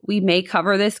point we may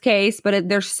cover this case, but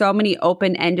there's so many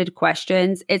open-ended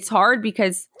questions. It's hard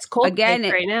because it's cold again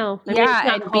right now. It's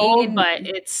not cold, but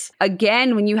it's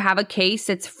again when you have a case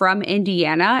that's from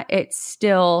Indiana, it's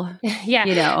still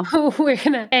we're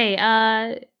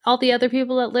gonna all the other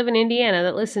people that live in Indiana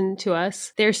that listen to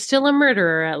us, there's still a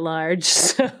murderer at large.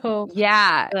 So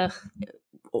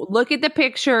look at the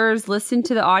pictures, listen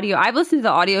to the audio. I've listened to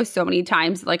the audio so many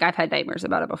times, like I've had nightmares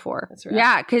about it before. That's right.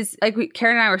 Yeah, because like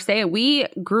Karen and I were saying, we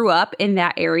grew up in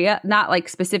that area, not like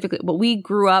specifically, but we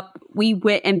grew up we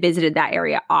went and visited that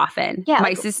area often. Yeah,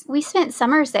 my we spent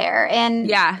summers there, and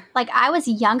like I was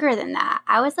younger than that.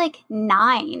 I was like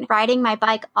 9, riding my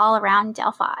bike all around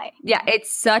Delphi. Yeah,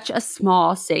 it's such a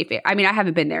small, safe. I mean, I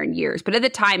haven't been there in years, but at the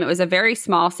time, it was a very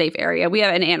small, safe area. We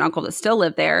have an aunt and uncle that still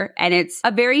live there, and it's a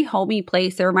very homey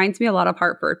place. It reminds me a lot of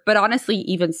Hartford, but honestly,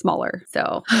 even smaller.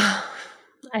 So.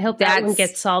 I hope that one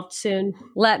gets solved soon.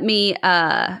 Let me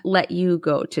let you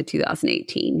go to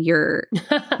 2018. You're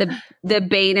the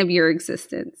bane of your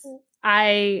existence.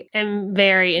 I am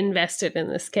very invested in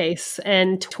this case.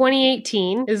 And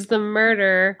 2018 is the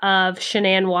murder of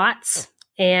Shanann Watts.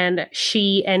 And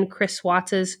she and Chris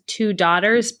Watts' 2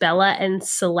 daughters, Bella and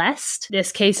Celeste.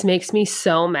 This case makes me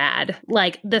so mad.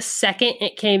 Like, the second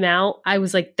it came out, I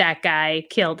was like, that guy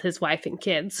killed his wife and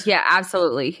kids. Yeah,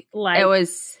 absolutely. Like, it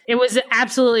was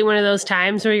absolutely one of those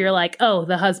times where you're like, oh,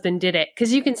 the husband did it.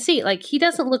 Because you can see, like, he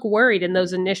doesn't look worried in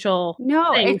those initial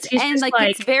things. He's just like,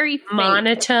 it's very fake.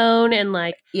 Monotone and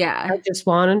like, yeah, I just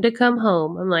want him to come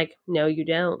home. I'm like, no, you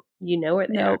don't. You know it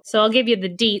there. So I'll give you the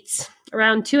deets.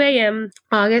 Around 2 a.m.,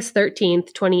 August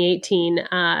 13th, 2018,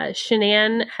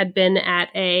 Shanann had been at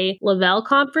a Lavelle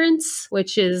conference,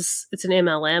 it's an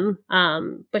MLM.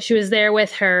 But she was there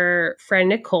with her friend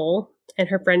Nicole, and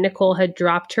her friend Nicole had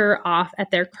dropped her off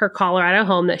at her Colorado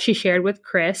home that she shared with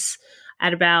Chris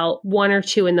at about 1 or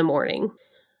 2 in the morning.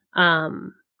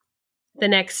 The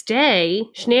next day,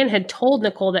 Shanann had told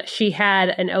Nicole that she had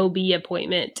an OB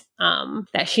appointment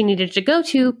that she needed to go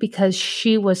to because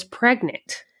she was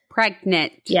pregnant.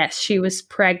 Yes, she was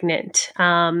pregnant.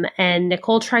 And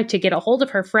Nicole tried to get a hold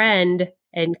of her friend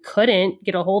and couldn't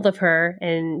get a hold of her,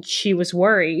 and she was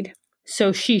worried.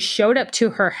 So she showed up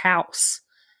to her house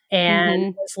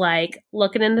and was like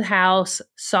looking in the house,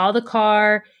 saw the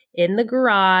car in the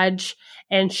garage,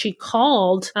 and she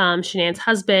called Shanann's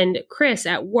husband, Chris,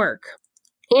 at work.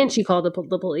 And she called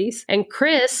the police. And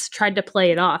Chris tried to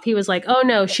play it off. He was like, oh,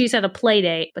 no, she's at a play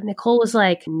date. But Nicole was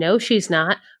like, no, she's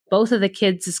not. Both of the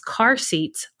kids' car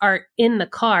seats are in the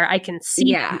car. I can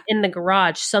see them in the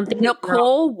garage. Something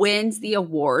Nicole wins the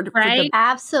award. Right?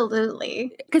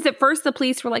 Absolutely. Because at first the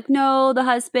police were like, no, the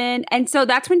husband. And so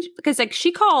that's when, because like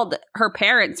she called her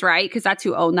parents, right? Because that's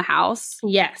who owned the house.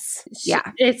 Yes.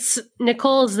 Yeah.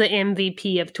 Nicole's the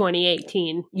MVP of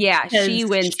 2018. Yeah, she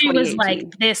wins. She was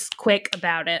like this quick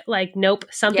about it. Like, nope,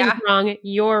 something's wrong.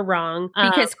 You're wrong.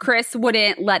 Because Chris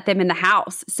wouldn't let them in the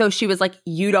house. So she was like,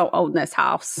 you don't own this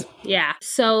house. Yeah.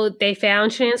 So they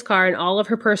found Shanann's car and all of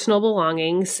her personal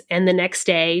belongings. And the next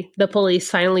day, the police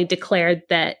finally declared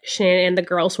that Shanann and the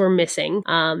girls were missing.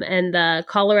 And the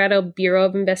Colorado Bureau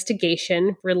of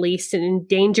Investigation released an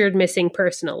endangered missing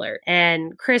person alert.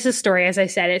 And Chris's story, as I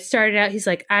said, it started out, he's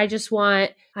like,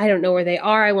 I don't know where they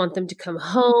are. I want them to come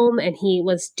home. And he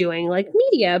was doing like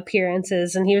media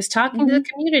appearances and he was talking to the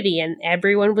community and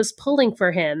everyone was pulling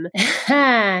for him.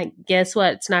 Guess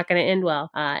what? It's not going to end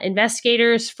well.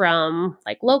 Investigators from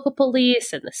like local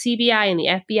police and the CBI and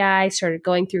the FBI started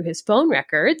going through his phone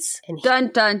records. And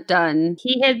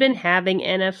he had been having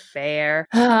an affair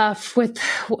with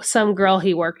some girl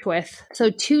he worked with. So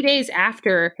 2 days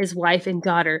after his wife and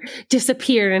daughter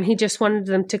disappeared and he just wanted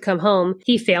them to come home,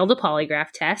 he failed a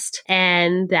polygraph test.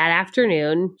 And that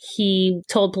afternoon, he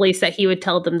told police that he would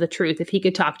tell them the truth if he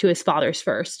could talk to his fathers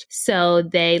first. So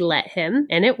they let him.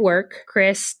 And at work,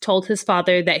 Chris told his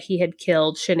father that he had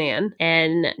killed Shanann.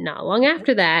 And not long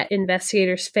after that,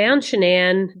 investigators found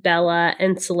Shanann, Bella,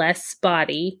 and Celeste's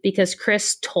body because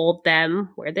Chris told them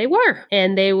where they were.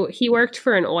 And he worked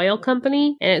for an oil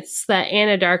company, and it's the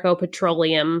Anadarko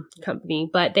Petroleum Company.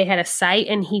 But they had a site,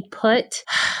 and he put...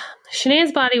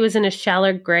 Shanann's body was in a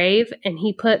shallow grave, and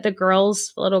he put the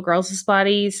little girls'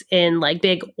 bodies in like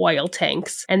big oil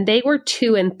tanks. And they were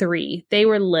 2 and 3. They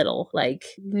were little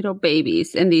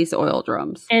babies in these oil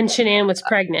drums. And Shanann was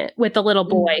pregnant with a little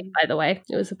boy, by the way.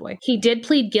 It was a boy. He did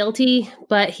plead guilty,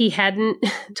 but he hadn't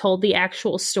told the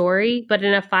actual story. But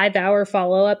in a 5-hour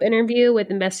follow-up interview with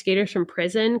investigators from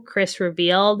prison, Chris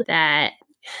revealed that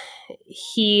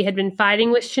he had been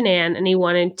fighting with Shanann and he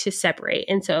wanted to separate.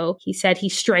 And so he said he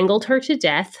strangled her to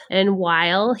death. And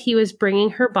while he was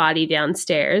bringing her body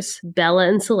downstairs, Bella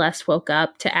and Celeste woke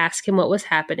up to ask him what was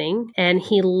happening. And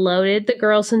he loaded the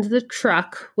girls into the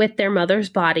truck with their mother's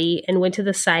body and went to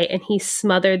the site and he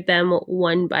smothered them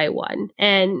one by one.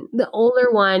 And the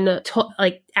older one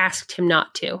asked him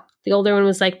not to. The older one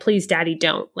was like, please, Daddy,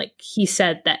 don't. Like, he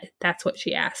said that's what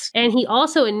she asked. And he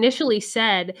also initially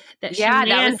said that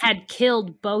Shanann had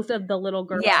killed both of the little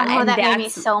girls. Yeah, and that made me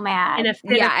so mad.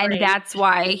 And that's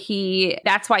why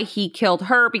he killed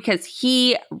her, because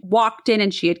he walked in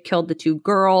and she had killed the 2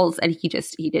 girls and he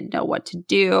didn't know what to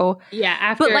do. Yeah,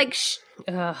 after... But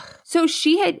Ugh. So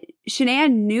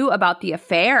Shanann knew about the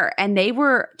affair and they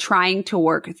were trying to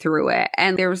work through it.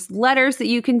 And there's letters that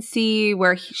you can see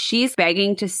where she's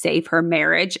begging to save her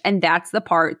marriage. And that's the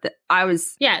part that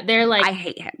they're like, I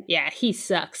hate him. Yeah, he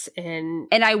sucks. And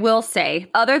I will say,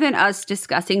 other than us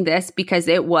discussing this, because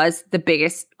it was the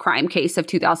biggest crime case of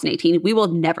 2018, we will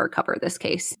never cover this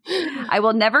case. I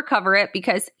will never cover it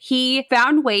because he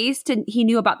found ways he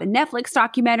knew about the Netflix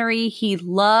documentary. He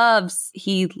loves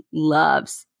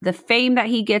the fame that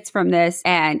he gets from this,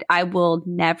 and I will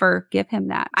never give him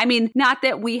that. I mean, not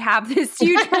that we have this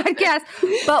huge podcast,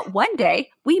 but one day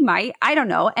we might. I don't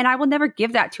know. And I will never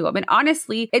give that to him. And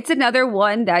honestly, it's another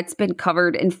one that's been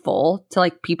covered in full to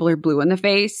like people are blue in the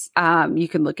face. You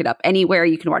can look it up anywhere.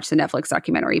 You can watch the Netflix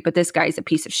documentary, but this guy's a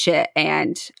piece of shit.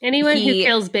 And anyone who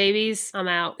kills babies, I'm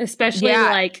out. Especially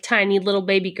like tiny little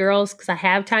baby girls, because I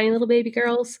have tiny little baby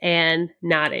girls and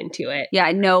not into it.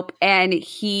 Yeah, nope. And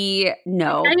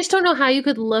no. I just don't know how you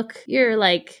could look your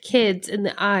like kids in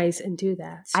the eyes and do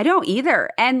that. I don't either.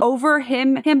 And over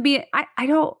him being,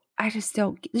 I just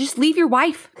don't. Just leave your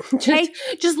wife. Just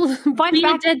find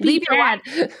a deadbeat. Leave your wife.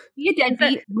 Be a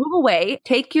deadbeat. Move away.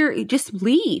 Just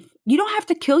leave. You don't have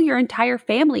to kill your entire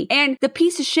family. And the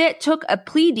piece of shit took a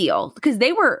plea deal because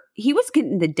he was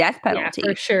getting the death penalty. Yeah,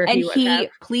 for sure. And he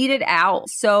pleaded out.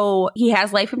 So he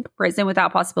has life in prison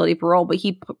without possibility of parole, but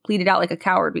he pleaded out like a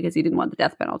coward because he didn't want the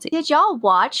death penalty. Did y'all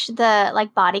watch the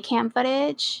like body cam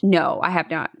footage? No, I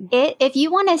have not. If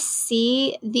you want to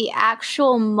see the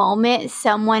actual moment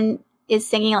someone is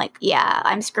singing like, yeah,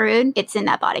 I'm screwed, it's in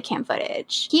that body cam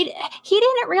footage. He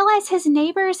didn't realize his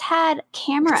neighbors had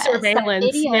cameras.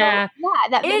 Surveillance.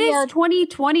 That video. It is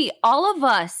 2020. All of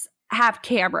us have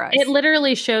cameras. It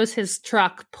literally shows his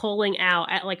truck pulling out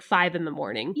at like 5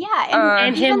 a.m. Yeah.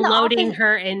 And him loading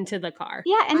her into the car.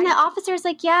 Yeah. And the officer's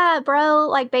like, yeah, bro,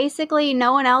 like basically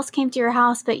no one else came to your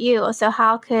house but you. So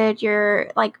how could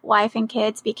your like wife and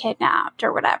kids be kidnapped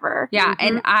or whatever? Yeah.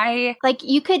 Mm-hmm. And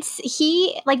you could,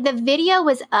 the video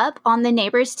was up on the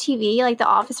neighbor's TV. Like the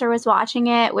officer was watching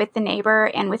it with the neighbor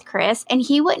and with Chris, and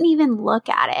he wouldn't even look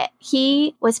at it.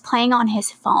 He was playing on his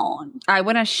phone. I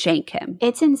want to shank him.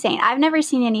 It's insane. I've never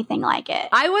seen anything like it.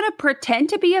 I want to pretend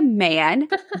to be a man,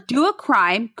 do a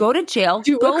crime, go to jail,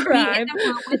 go be in the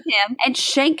room with him, and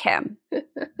shank him.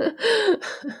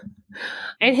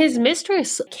 And his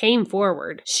mistress came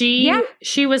forward. She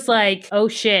was like, oh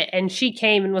shit. And she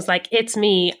came and was like, it's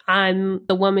me. I'm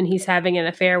the woman he's having an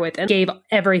affair with, and gave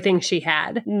everything she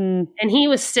had. And he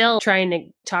was still trying to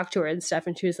talk to her and stuff.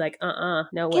 And she was like, no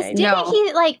way. Didn't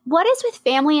he, like, what is with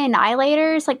family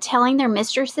annihilators, like telling their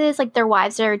mistresses, like their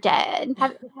wives are dead?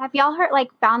 Have y'all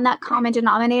found that common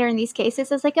denominator in these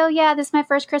cases? It's like, oh yeah, this is my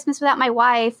first Christmas without my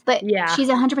wife, but she's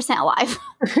 100% alive.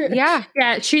 Yeah.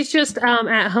 She's just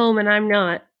at home and I'm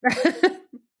not.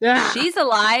 She's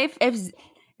alive. If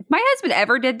my husband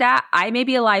ever did that, I may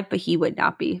be alive, but he would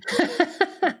not be.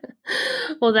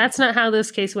 Well, that's not how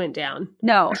this case went down.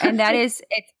 No, and it's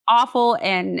awful.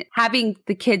 And having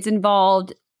the kids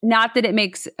involved, not that it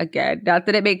makes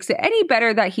it any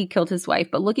better that he killed his wife,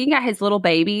 but looking at his little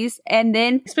babies and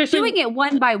then doing it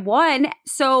one by one.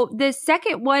 So the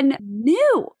second one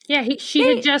knew. Yeah, she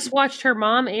had just watched her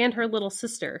mom and her little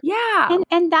sister. Yeah.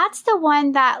 And that's the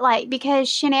one that, because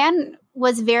Shanann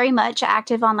was very much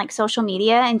active on social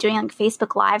media and doing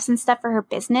Facebook Lives and stuff for her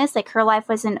business. Her life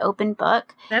was an open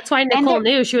book. That's why Nicole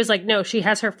knew. She was like, no, she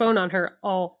has her phone on her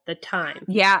all the time.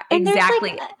 Yeah, exactly.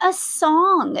 And there's a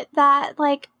song that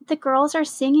the girls are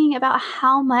singing about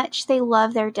how much they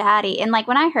love their daddy. And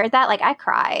when I heard that, I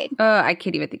cried. I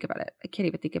can't even think about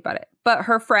it. But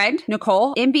her friend,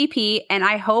 Nicole, MVP, and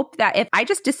I hope that if I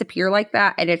just disappear like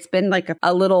that and it's been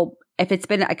if it's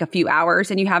been a few hours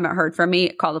and you haven't heard from me,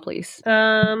 call the police.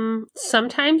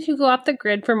 Sometimes you go off the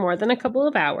grid for more than a couple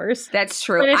of hours. That's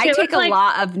true. I take a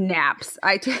lot of naps.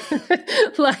 If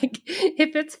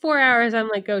it's 4 hours, I'm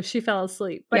like, oh, she fell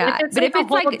asleep. But yeah, if it's a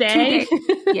whole day,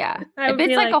 yeah. If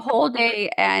it's a whole day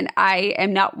and I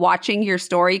am not watching your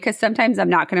story, because sometimes I'm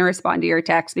not going to respond to your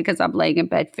text because I'm laying in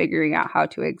bed figuring out how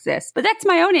to exist. But that's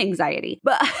my own anxiety.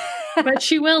 But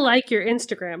she will like your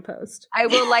Instagram post. I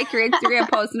will like your Instagram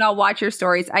post and I'll watch your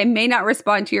stories. I may not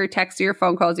respond to your texts or your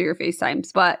phone calls or your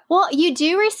FaceTimes, but... Well, you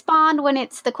do respond when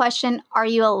it's the question, are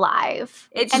you alive?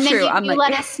 It's and true. And then you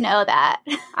let us know that.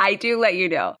 I do let you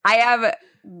know. I have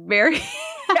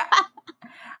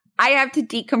I have to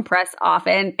decompress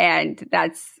often, and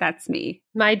that's me.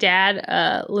 My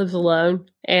dad lives alone,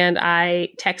 and I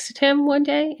texted him one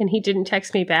day, and he didn't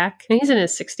text me back. And he's in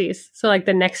his 60s. So, like,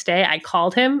 the next day, I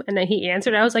called him, and then he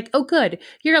answered. I was like, oh, good.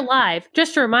 You're alive.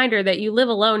 Just a reminder that you live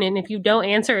alone, and if you don't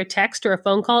answer a text or a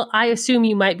phone call, I assume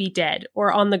you might be dead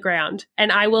or on the ground.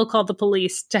 And I will call the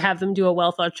police to have them do a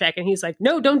welfare check. And he's like,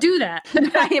 no, don't do that.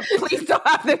 Please don't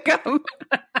have them come.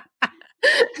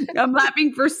 I'm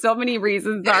laughing for so many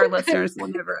reasons our listeners will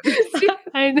never understand.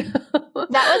 I know.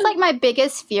 That was like my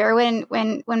biggest fear when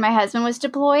my husband was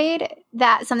deployed,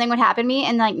 that something would happen to me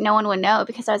and like no one would know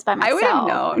because I was by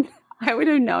myself. I would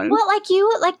have known. Well, like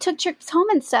you like took trips home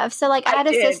and stuff. So like I had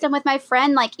a system with my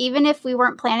friend, like even if we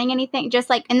weren't planning anything, just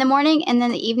like in the morning and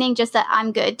then the evening, just that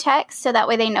I'm good text. So that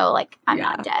way they know like I'm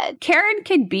not dead. Karen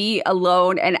can be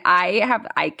alone and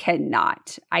I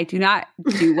cannot. I do not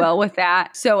do well with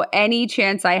that. So any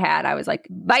chance I had, I was like,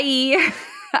 bye.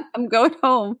 I'm going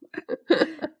home.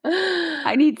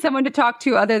 I need someone to talk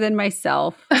to other than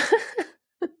myself.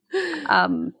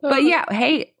 But yeah,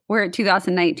 hey, we're at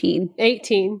 2019.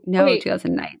 18. No, Wait,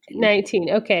 2019. 19.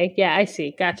 Okay. Yeah, I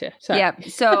see. Gotcha. Sorry. Yep.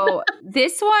 So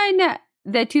this one,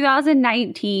 the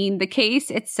 2019, the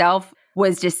case itself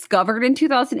was discovered in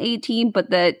 2018, but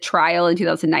the trial in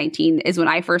 2019 is when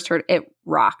I first heard it.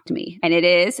 Rocked me. And it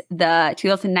is the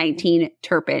 2019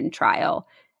 Turpin trial,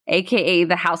 aka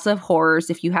the House of Horrors,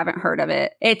 if you haven't heard of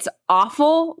it. It's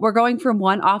awful. We're going from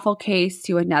one awful case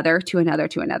to another, to another,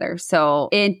 to another. So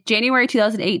in January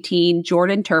 2018,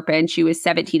 Jordan Turpin, she was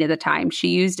 17 at the time, she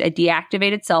used a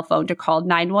deactivated cell phone to call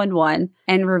 911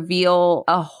 and reveal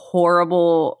a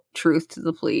horrible truth to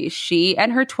the police. She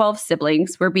and her 12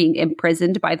 siblings were being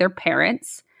imprisoned by their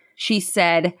parents. She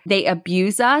said, they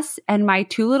abuse us, and my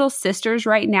 2 little sisters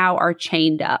right now are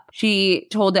chained up. She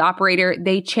told the operator,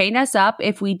 they chain us up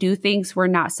if we do things we're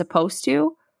not supposed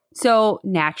to. So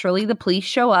naturally, the police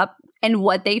show up, and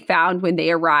what they found when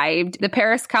they arrived, the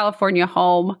Perris, California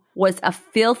home was a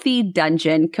filthy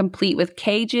dungeon complete with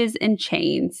cages and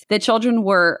chains. The children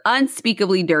were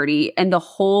unspeakably dirty, and the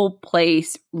whole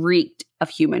place reeked of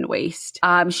human waste.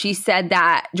 Jordan said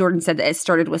that it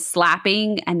started with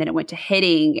slapping, and then it went to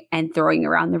hitting and throwing them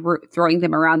around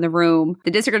the room. The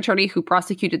district attorney who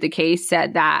prosecuted the case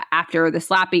said that after the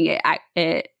slapping,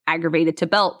 it aggravated to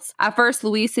belts. At first,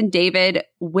 Louise and David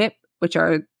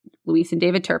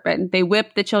Turpin, they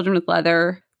whipped the children with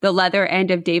the leather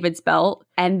end of David's belt,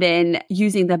 and then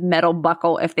using the metal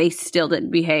buckle if they still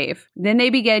didn't behave. Then they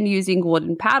began using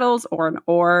wooden paddles or an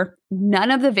oar.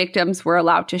 None of the victims were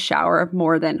allowed to shower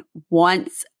more than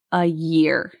once a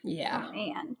year. Yeah. Oh,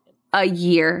 man. A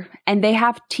year. And they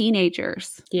have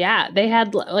teenagers. Yeah. They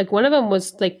had, like, one of them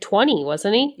was like 20,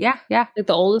 wasn't he? Yeah. Like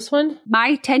the oldest one?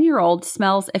 My 10-year-old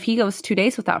smells if he goes 2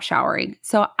 days without showering.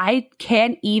 So I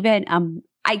can't even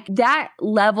that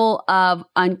level of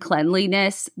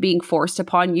uncleanliness being forced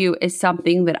upon you is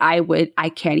something that I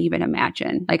can't even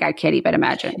imagine. Like, I can't even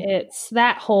imagine. It's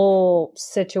that whole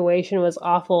situation was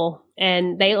awful.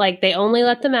 And they only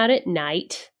let them out at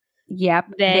night. Yep.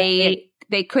 They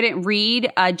couldn't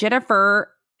read. Jennifer,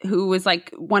 who was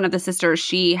like one of the sisters,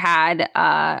 she had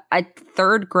a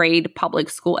 3rd grade public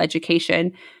school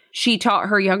education. She taught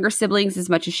her younger siblings as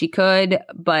much as she could,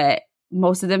 but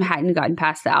most of them hadn't gotten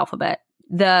past the alphabet.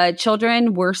 The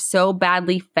children were so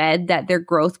badly fed that their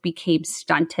growth became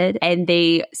stunted and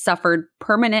they suffered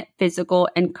permanent physical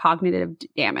and cognitive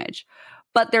damage.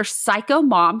 But their psycho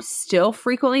mom still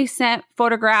frequently sent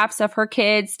photographs of her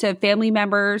kids to family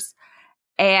members.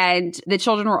 And the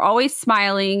children were always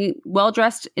smiling,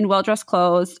 well-dressed in well-dressed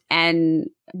clothes, and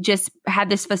just had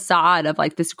this facade of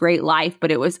like this great life.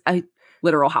 But it was a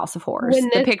literal house of horrors.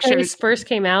 When the pictures first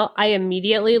came out, I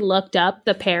immediately looked up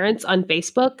the parents on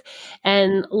Facebook,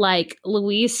 and like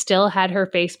Louise still had her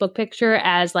Facebook picture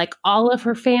as like all of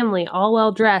her family, all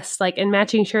well dressed, like in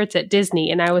matching shirts at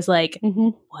Disney. And I was like,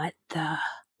 what the?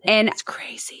 And it's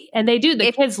crazy. And they do.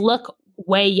 The kids look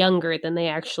way younger than they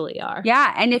actually are.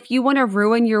 Yeah. And if you want to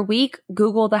ruin your week,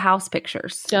 Google the house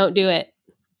pictures. Don't do it.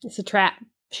 It's a trap.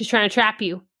 She's trying to trap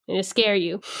you and to scare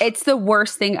you. It's the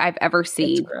worst thing I've ever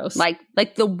seen. It's gross.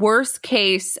 Like the worst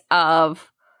case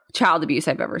of child abuse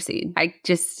I've ever seen.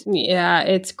 Yeah,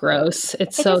 it's gross.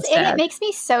 It's so sad. It makes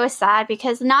me so sad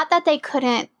because not that they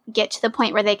couldn't get to the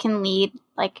point where they can lead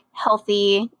like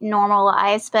healthy, normal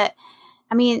lives, but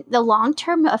I mean, the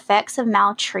long-term effects of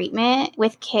maltreatment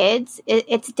with kids,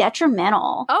 it's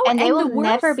detrimental. Oh, and they will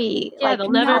never be they'll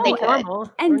never be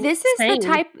normal. And this is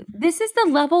the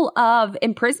level of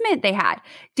imprisonment they had.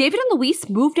 David and Louise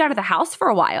moved out of the house for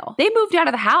a while. They moved out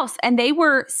of the house and they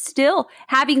were still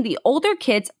having the older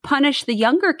kids punish the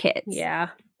younger kids. Yeah.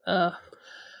 Ugh.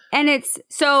 And it's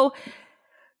so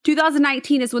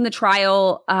 2019 is when the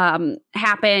trial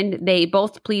happened. They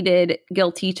both pleaded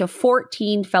guilty to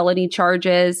 14 felony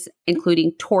charges,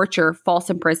 including torture, false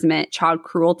imprisonment, child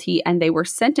cruelty, and they were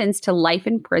sentenced to life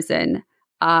in prison.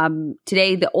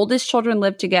 Today, the oldest children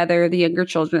live together. The younger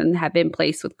children have been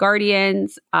placed with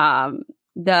guardians.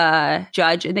 The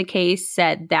judge in the case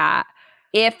said that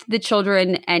if the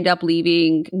children end up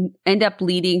leading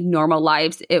normal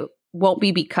lives, it won't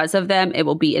be because of them. It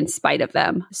will be in spite of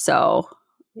them. So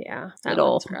yeah,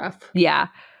 that's rough. Yeah.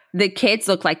 The kids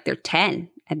look like they're 10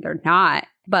 and they're not.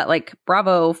 But like,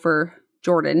 bravo for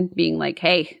Jordan being like,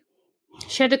 hey.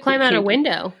 She had to climb out a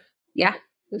window. Yeah.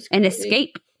 And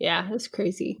escape. Yeah, it was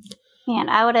crazy. Man,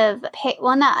 I would have paid,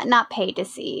 well, not paid to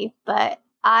see, but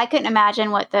I couldn't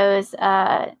imagine what those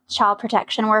child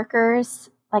protection workers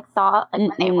thought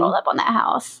when they rolled up on that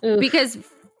house. Oof. Because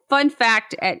fun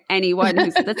fact at anyone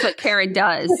that's what Karen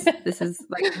does. This is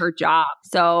like her job.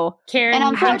 So Karen,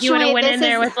 you would have went in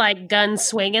there with guns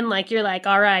swinging, you're like,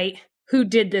 all right, who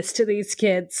did this to these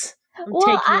kids?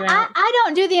 I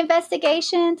don't do the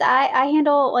investigations. I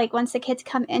handle once the kids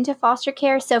come into foster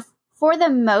care. So for the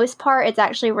most part, it's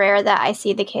actually rare that I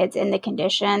see the kids in the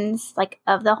conditions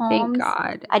of the homes. Thank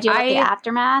God. I do the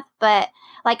aftermath, but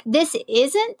this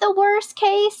isn't the worst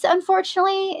case,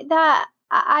 unfortunately, that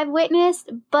I've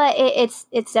witnessed, but it's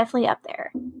definitely up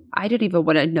there. I don't even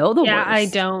want to know the worst. Yeah, I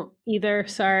don't either.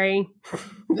 Sorry.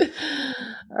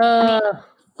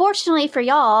 Fortunately for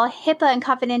y'all, HIPAA and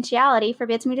confidentiality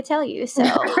forbids me to tell you, so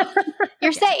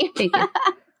you're safe. Thank you.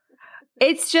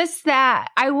 It's just that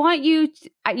I want you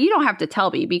don't have to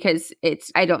tell me because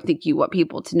I don't think you want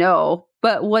people to know,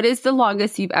 but what is the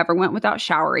longest you've ever went without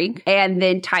showering? And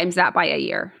then times that by a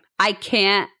year. I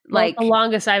can't the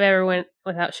longest I've ever went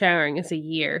without showering is a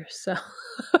year. So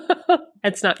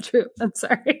that's not true. I'm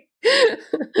sorry.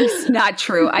 It's not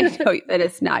true. I know that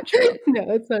it's not true.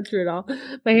 No, it's not true at all.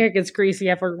 My hair gets greasy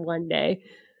after one day.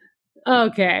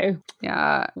 Okay.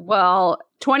 Yeah. Well,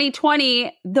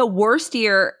 2020, the worst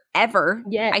year ever.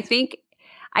 Yeah. I think.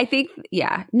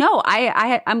 Yeah. No,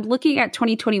 I'm looking at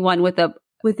 2021 with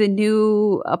a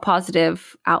new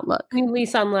positive outlook. New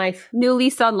lease on life. New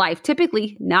lease on life.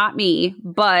 Typically not me,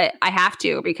 but I have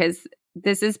to because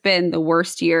this has been the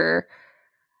worst year.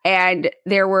 And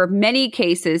there were many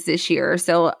cases this year.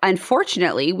 So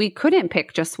unfortunately, we couldn't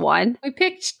pick just one. We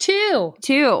picked two.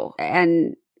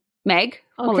 And Meg?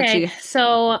 Okay.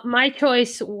 So my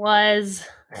choice was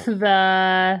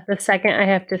the second I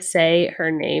have to say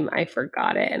her name, I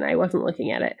forgot it and I wasn't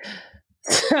looking at it.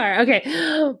 Sorry.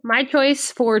 Okay. My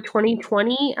choice for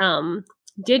 2020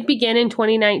 did begin in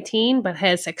 2019, but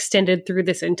has extended through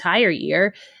this entire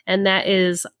year. And that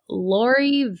is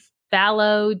Lori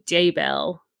Vallow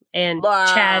Daybell and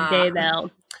Chad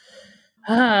Daybell.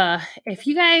 If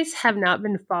you guys have not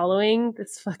been following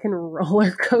this fucking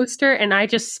roller coaster, and I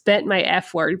just spent my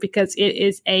F word because it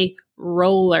is a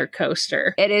roller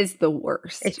coaster. It is the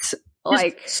worst. It's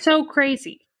so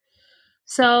crazy.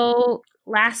 So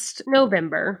last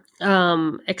November,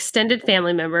 extended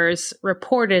family members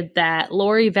reported that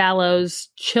Lori Vallow's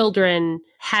children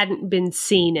hadn't been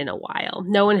seen in a while.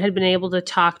 No one had been able to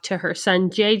talk to her son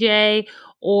JJ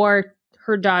or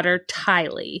her daughter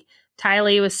Tylee.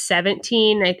 Tylee was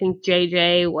 17. I think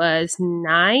JJ was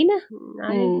 9.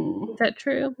 Is that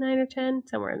true? 9 or 10?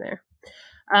 Somewhere in there.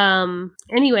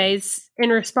 Anyways, in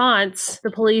response,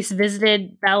 the police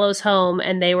visited Vallow's home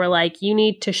and they were like, you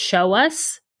need to show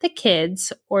us the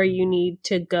kids or you need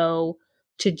to go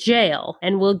to jail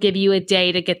and we'll give you a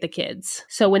day to get the kids.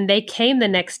 So when they came the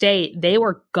next day, they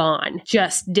were gone,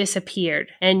 just disappeared.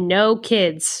 And no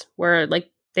kids were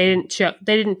they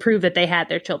didn't prove that they had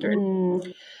their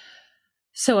children.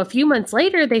 So a few months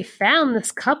later, they found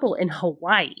this couple in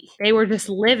Hawaii. They were just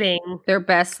living their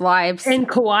best lives in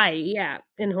Kauai. Yeah,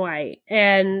 in Hawaii.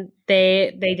 And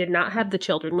they did not have the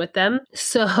children with them.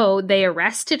 So they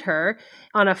arrested her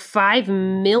on a $5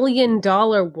 million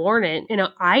warrant in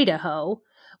Idaho,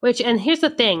 and here's the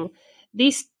thing.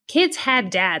 These kids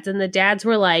had dads and the dads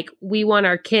were like, we want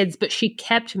our kids, but she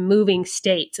kept moving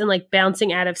states and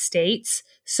bouncing out of states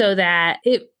so that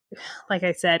like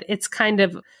I said, it's kind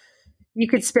of, you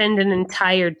could spend an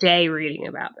entire day reading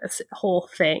about this whole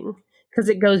thing because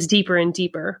it goes deeper and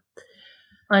deeper.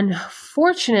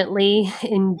 Unfortunately,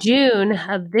 in June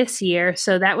of this year,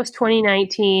 so that was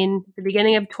 2019, the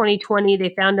beginning of 2020,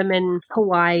 they found him in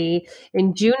Hawaii.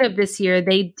 In June of this year,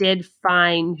 they did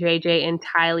find JJ and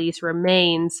Tylee's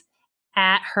remains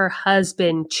at her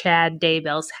husband, Chad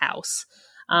Daybell's house.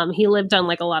 He lived on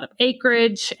a lot of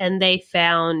acreage, and they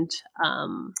found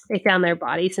their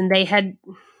bodies, and they had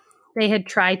They had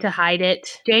tried to hide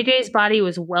it. JJ's body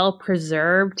was well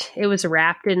preserved. It was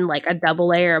wrapped in like a double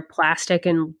layer of plastic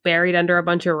and buried under a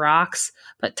bunch of rocks.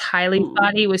 But Tylee's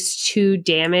body was too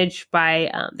damaged by,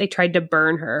 they tried to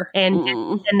burn her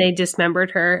and they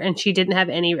dismembered her, and she didn't have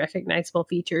any recognizable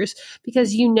features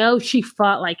because, she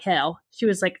fought like hell. She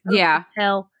was like,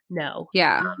 hell no.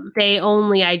 Yeah. They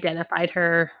only identified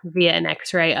her via an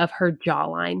x-ray of her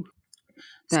jawline.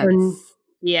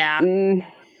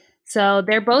 So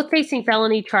they're both facing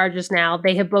felony charges now.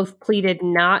 They have both pleaded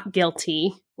not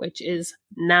guilty, which is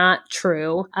not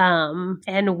true.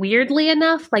 And weirdly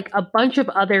enough, like a bunch of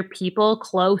other people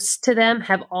close to them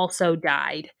have also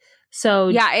died. So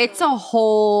yeah, it's a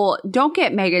whole, don't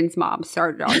get Megan's mom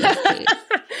started on this case.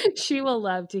 She will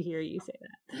love to hear you say that.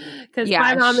 Because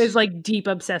my mom is like deep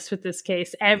obsessed with this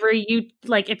case.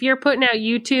 If you're putting out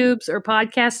YouTubes or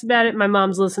podcasts about it, my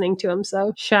mom's listening to them.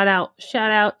 So shout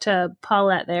out to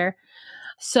Paulette there.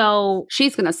 So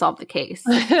she's going to solve the case.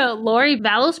 Lori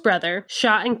Vallow's brother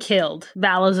shot and killed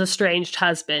Vallow's estranged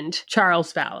husband,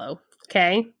 Charles Vallow.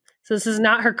 Okay. So this is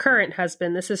not her current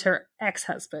husband. This is her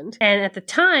ex-husband. And at the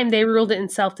time, they ruled it in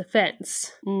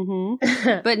self-defense.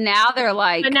 But now they're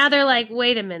like,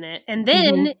 wait a minute. And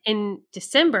then in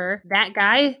December, that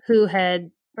guy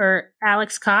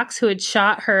Alex Cox, who had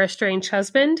shot her estranged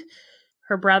husband,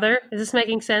 her brother. Is this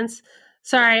making sense?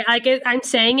 Sorry, I'm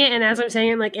saying it, and as I'm saying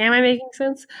it, I'm like, am I making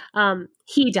sense?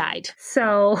 He died.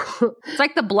 So it's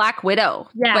like the Black Widow,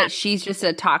 but she's just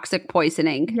a toxic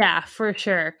poisoning. Yeah, for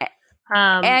sure.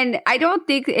 And I don't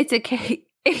think it's a case.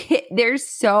 There's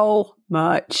so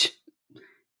much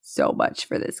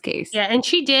for this case. Yeah, and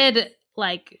she did,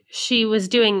 she was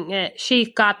doing it.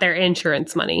 She got their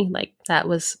insurance money. Like, that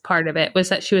was part of it, was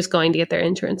that she was going to get their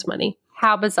insurance money.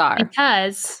 How bizarre.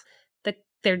 Because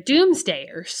they're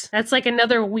doomsdayers. That's like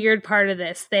another weird part of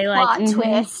this. They plot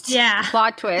twist. Yeah.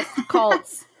 Plot twist.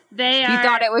 Cults. You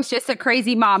thought it was just a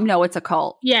crazy mom. No, it's a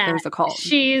cult. Yeah. There's a cult.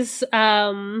 She's,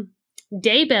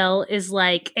 Daybell is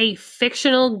like a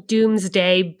fictional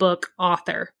doomsday book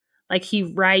author. Like, he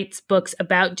writes books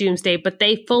about doomsday, but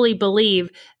they fully believe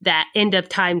that end of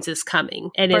times is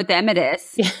coming. And for them it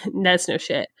is. Yeah, that's no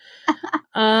shit.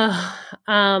 Lori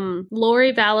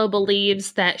Vallow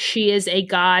believes that she is a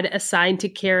god assigned to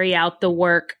carry out the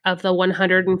work of the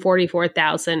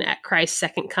 144,000 at Christ's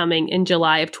second coming in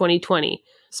July of 2020.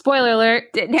 Spoiler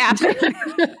alert. Didn't happen.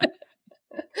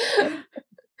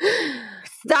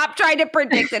 Stop trying to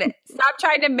predict it. Stop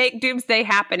trying to make doomsday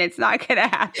happen. It's not going to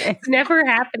happen. It's never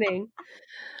happening.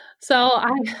 So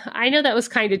I know that was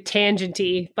kind of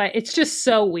tangenty, but it's just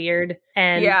so weird.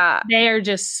 And they are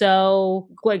just so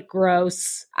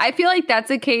gross. I feel like that's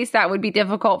a case that would be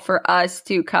difficult for us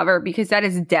to cover because that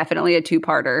is definitely a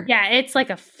 2-parter. Yeah, it's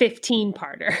like a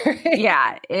 15-parter.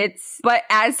 But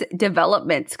as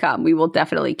developments come, we will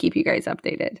definitely keep you guys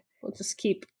updated. We'll just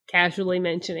keep casually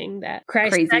mentioning that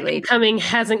Christ's second coming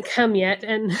hasn't come yet.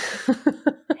 And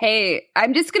hey,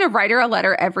 I'm just going to write her a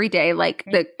letter every day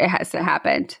it hasn't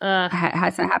happened.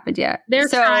 Hasn't happened yet. Their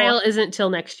trial isn't till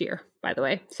next year, by the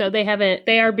way. So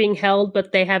they are being held,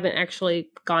 but they haven't actually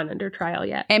gone under trial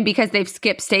yet. And because they've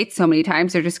skipped states so many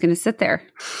times, they're just going to sit there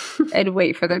and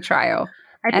wait for their trial.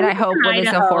 I hope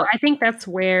I think that's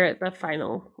where the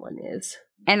final one is.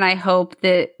 And I hope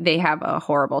that they have a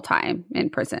horrible time in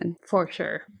prison. For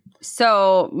sure.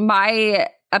 So my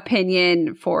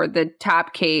opinion for the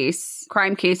top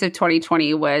crime case of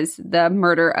 2020 was the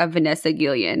murder of Vanessa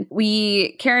Guillen.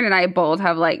 Karen and I both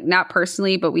have not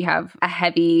personally, but we have a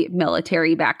heavy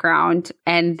military background.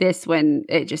 And this one,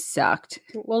 it just sucked.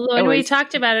 Well, when we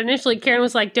talked about it initially, Karen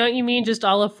was like, don't you mean just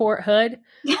all of Fort Hood?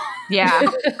 Yeah.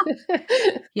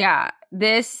 Yeah.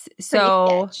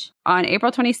 On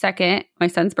April 22nd, my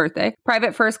son's birthday,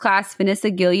 Private First Class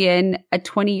Vanessa Guillen, a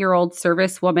 20-year-old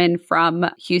servicewoman from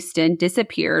Houston,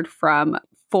 disappeared from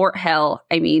Fort Hood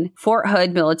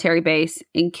military base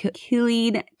in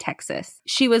Killeen, Texas.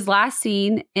 She was last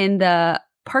seen in the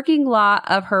parking lot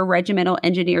of her regimental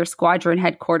engineer squadron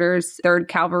headquarters, 3rd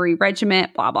Cavalry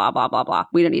Regiment, blah, blah, blah, blah, blah.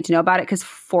 We don't need to know about it because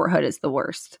Fort Hood is the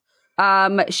worst.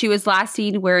 She was last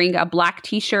seen wearing a black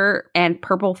t-shirt and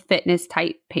purple fitness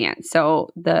tight pants. So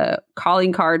the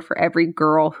calling card for every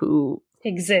girl who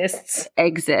exists.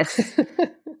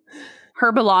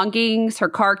 Her belongings, her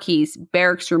car keys,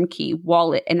 barracks room key,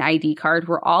 wallet, and ID card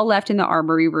were all left in the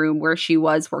armory room where she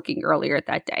was working earlier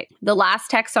that day. The last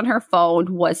text on her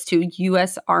phone was to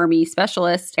U.S. Army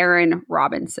Specialist Aaron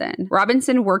Robinson.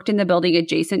 Robinson worked in the building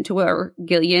adjacent to where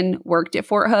Guillen worked at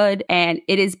Fort Hood, and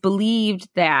it is believed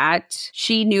that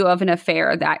she knew of an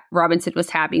affair that Robinson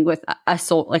was having with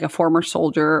a former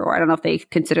soldier, or I don't know if they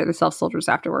consider themselves soldiers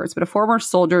afterwards, but a former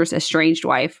soldier's estranged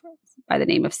wife by the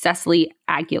name of Cecily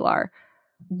Aguilar.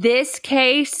 This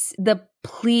case, the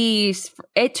police,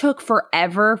 it took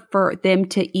forever for them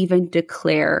to even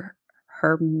declare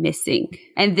her missing.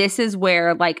 And this is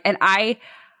where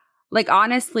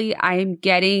honestly, I'm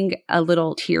getting a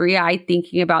little teary-eyed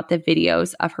thinking about the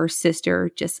videos of her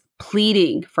sister just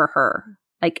pleading for her.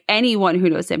 Like anyone who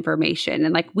knows information.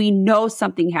 And we know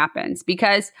something happens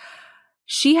because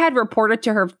she had reported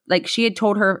to her, she had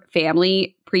told her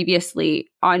family previously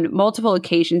on multiple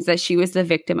occasions that she was the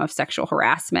victim of sexual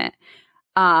harassment.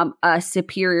 A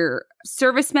superior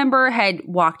service member had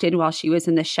walked in while she was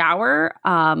in the shower.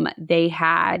 They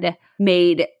had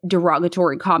made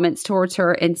derogatory comments towards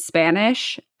her in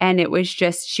Spanish, and it was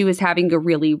just, she was having a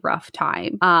really rough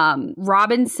time.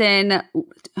 Robinson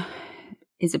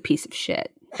is a piece of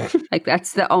shit.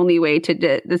 That's the only way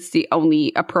that's the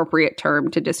only appropriate term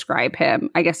to describe him,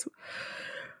 I guess.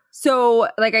 So,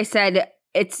 like I said,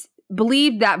 it's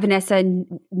believed that Vanessa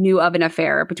knew of an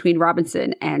affair between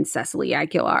Robinson and Cecily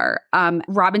Aguilar.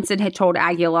 Robinson had told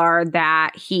Aguilar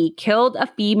that he killed a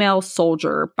female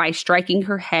soldier by striking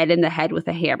her head in the head with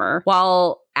a hammer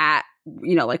while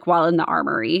while in the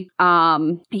armory.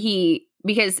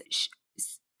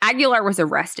 Aguilar was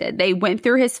arrested. They went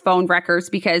through his phone records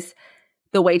because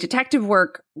the way detective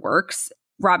work works,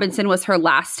 Robinson was her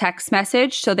last text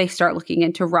message. So they start looking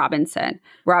into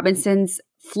Robinson's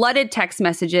flooded text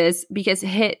messages because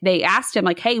they asked him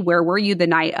hey, where were you the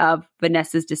night of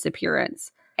Vanessa's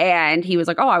disappearance? And he was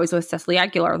like, oh, I was with Cecily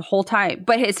Aguilar the whole time.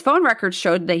 But his phone records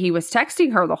showed that he was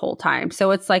texting her the whole time.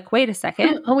 So it's wait a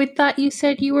second. Oh, we thought you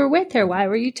said you were with her. Why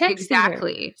were you texting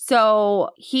Exactly. her? So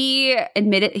he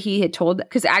admitted he had told,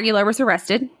 because Aguilar was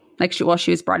arrested, she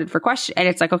was brought in for question. And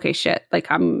it's okay, shit.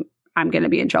 I'm going to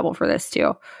be in trouble for this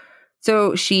too.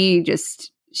 So she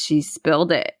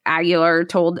spilled it. Aguilar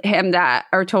told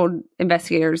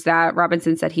investigators that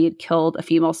Robinson said he had killed a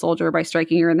female soldier by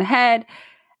striking her in the head,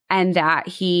 and that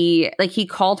he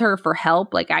called her for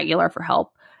help, Aguilar for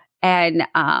help. And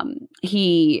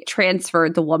he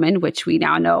transferred the woman, which we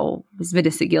now know was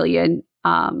Vanessa Guillen.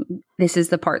 This is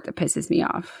the part that pisses me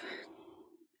off.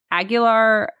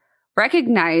 Aguilar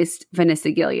recognized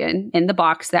Vanessa Guillen in the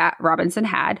box that Robinson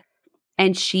had,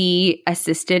 and she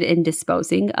assisted in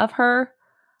disposing of her.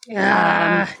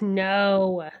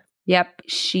 No. Yep.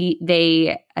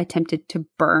 They attempted to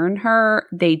burn her.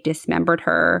 They dismembered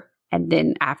her. And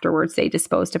then afterwards, they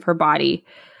disposed of her body.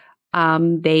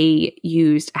 They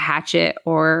used a hatchet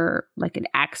or an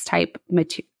axe type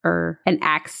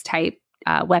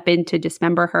weapon to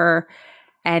dismember her.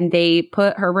 And they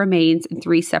put her remains in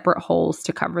 3 separate holes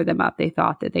to cover them up. They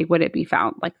thought that they wouldn't be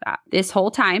found like that. This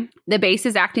whole time, the base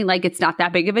is acting like it's not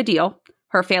that big of a deal.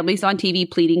 Her family's on TV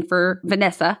pleading for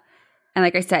Vanessa. And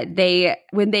like I said,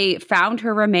 when they found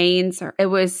her remains, it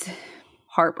was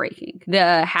heartbreaking.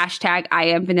 The hashtag I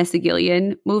am Vanessa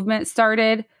Guillen movement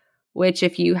started, which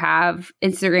if you have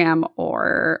Instagram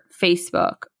or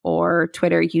Facebook or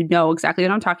Twitter, you know exactly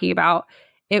what I'm talking about.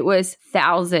 It was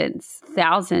thousands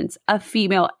of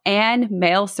female and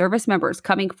male service members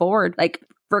coming forward,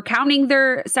 recounting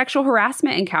their sexual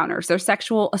harassment encounters, their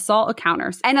sexual assault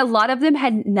encounters. And a lot of them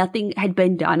nothing had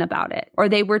been done about it. Or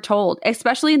they were told,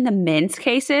 especially in the men's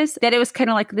cases, that it was kind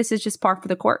of this is just par for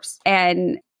the course.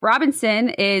 And Robinson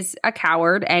is a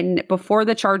coward. And before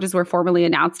the charges were formally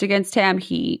announced against him,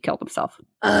 he killed himself.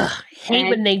 Ugh, I hate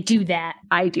when they do that.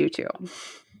 I do too.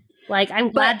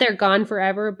 I'm glad they're gone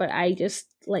forever, but I just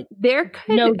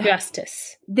no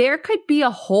justice. There could be a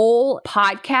whole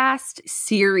podcast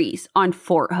series on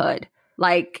Fort Hood.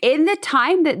 In the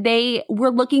time that they were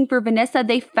looking for Vanessa,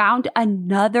 they found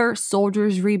another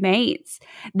soldier's remains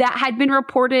that had been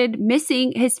reported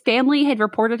missing. His family had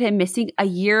reported him missing a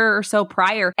year or so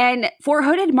prior, and Fort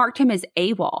Hood had marked him as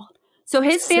AWOL. So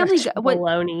his family,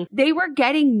 they were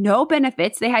getting no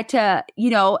benefits. They had to,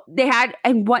 they had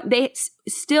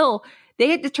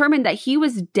determined that he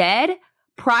was dead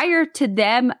prior to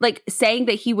them, saying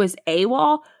that he was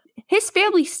AWOL. His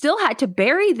family still had to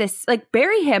bury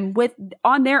him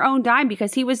on their own dime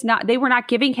because they were not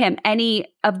giving him any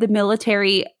of the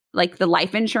military, the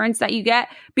life insurance that you get,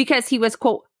 because he was,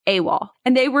 quote, AWOL.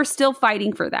 And they were still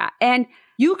fighting for that. And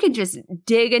you can just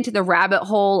dig into the rabbit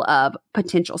hole of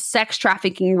potential sex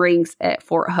trafficking rings at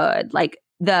Fort Hood,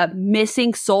 the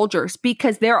missing soldiers,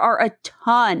 because there are a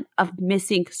ton of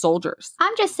missing soldiers.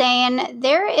 I'm just saying,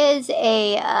 there is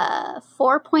a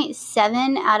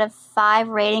 4.7 out of 5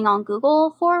 rating on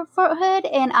Google for Fort Hood,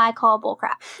 and I call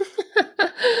bullcrap.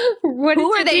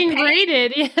 Who are they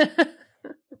rated? Yeah.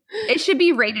 It should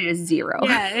be rated as 0.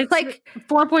 Yeah, it's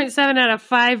 4.7 out of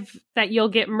 5 that you'll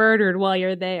get murdered while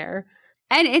you're there.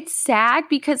 And it's sad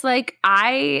because, like,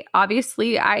 Karen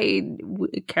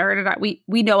and I,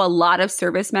 we know a lot of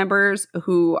service members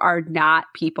who are not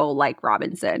people like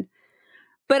Robinson.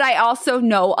 But I also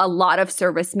know a lot of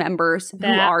service members who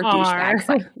are douchebags.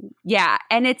 Like, yeah.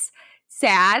 And it's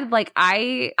sad. Like,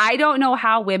 I don't know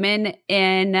how women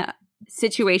in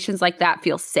situations like that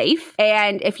feel safe.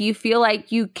 And if you feel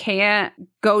like you can't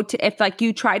if like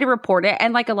you try to report it,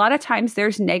 and like a lot of times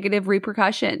there's negative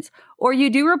repercussions, or you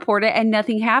do report it and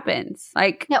nothing happens.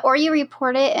 Like, yeah, or you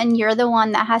report it and you're the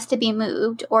one that has to be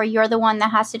moved, or you're the one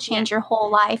that has to change your whole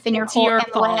life and your whole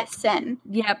endless. And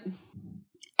yep.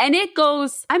 And it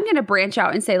goes, I'm going to branch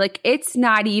out and say, like, it's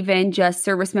not even just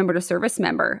service member to service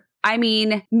member. I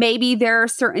mean, maybe there are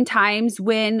certain times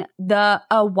when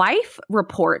a wife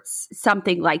reports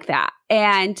something like that.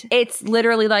 And it's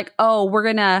literally like, oh, we're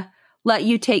going to let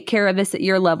you take care of this at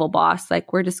your level, boss.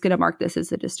 Like, we're just going to mark this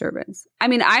as a disturbance. I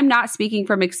mean, I'm not speaking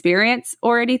from experience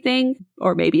or anything,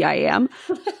 or maybe I am,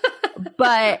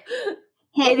 but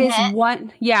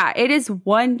it is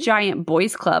one giant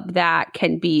boys club that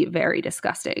can be very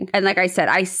disgusting. And like I said,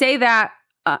 I say that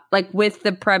like with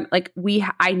the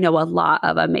I know a lot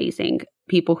of amazing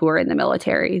people who are in the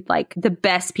military, like the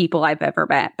best people I've ever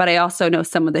met. But I also know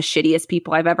some of the shittiest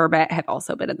people I've ever met have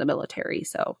also been in the military.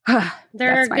 So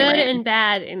there are good and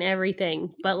bad in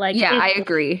everything. But like, yeah, I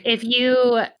agree.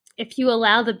 If you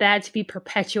allow the bad to be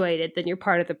perpetuated, then you're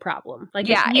part of the problem. Like,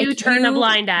 if you turn a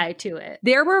blind eye to it.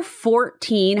 There were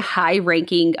 14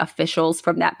 high-ranking officials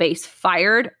from that base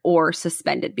fired or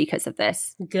suspended because of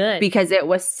this. Good. Because it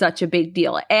was such a big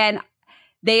deal. And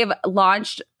they've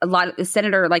launched a lot of the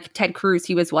senator, like Ted Cruz,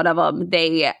 he was one of them.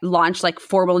 They launched like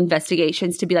formal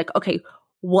investigations to be like, okay,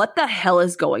 what the hell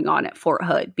is going on at Fort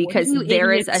Hood? Because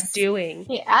there is doing.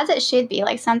 Yeah, as it should be.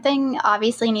 Like, something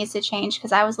obviously needs to change,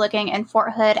 because I was looking, and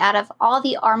Fort Hood, out of all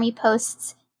the Army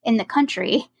posts in the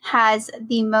country, has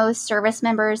the most service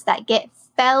members that get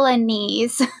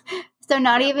felonies. So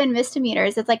not even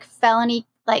misdemeanors. It's like felony,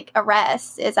 like,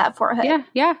 arrests is at Fort Hood.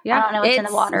 Yeah. I don't know what's in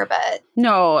the water, but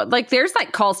no, like, there's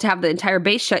like calls to have the entire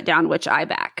base shut down, which I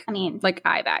back. I mean, like,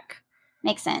 I back.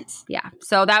 Makes sense. Yeah.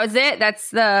 So that was it.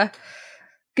 That's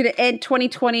gonna end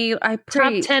 2020.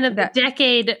 Top 10 of the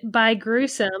decade by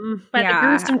Gruesome, by the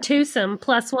Gruesome Twosome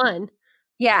 +1.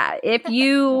 Yeah,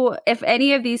 if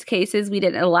any of these cases we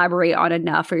didn't elaborate on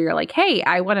enough, or you're like, hey,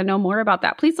 I want to know more about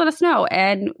that, please let us know.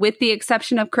 And with the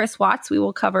exception of Chris Watts, we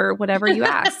will cover whatever you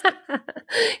ask.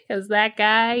 Because that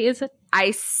guy is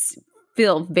I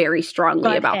feel very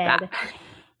strongly about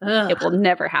that. It will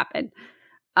never happen.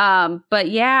 But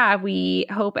yeah, we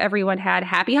hope everyone had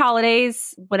happy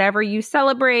holidays, whatever you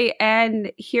celebrate.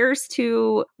 And here's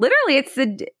to, literally,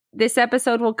 this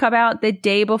episode will come out the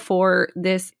day before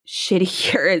this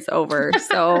shitty year is over.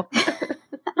 So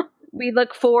we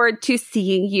look forward to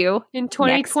seeing you in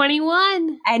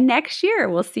 2021 and next year.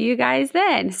 We'll see you guys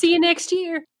then. See you next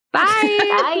year.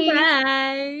 Bye.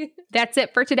 Bye. That's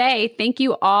it for today. Thank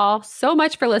you all so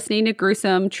much for listening to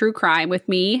Gruesome True Crime with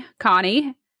me,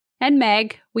 Connie, and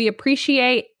Meg. We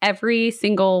appreciate every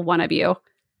single one of you.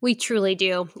 We truly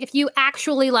do. If you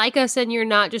actually like us and you're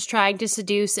not just trying to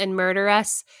seduce and murder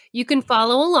us, you can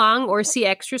follow along or see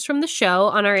extras from the show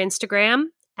on our Instagram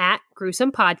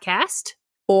 @GruesomePodcast.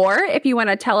 Or if you want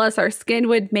to tell us our skin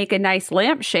would make a nice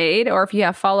lampshade, or if you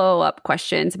have follow-up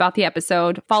questions about the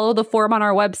episode, follow the form on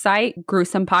our website,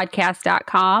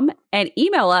 gruesomepodcast.com, and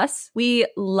email us. We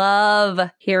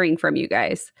love hearing from you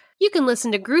guys. You can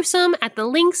listen to Gruesome at the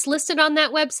links listed on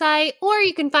that website, or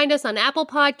you can find us on Apple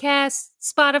Podcasts,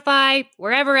 Spotify,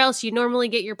 wherever else you normally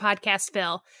get your podcast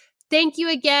fill. Thank you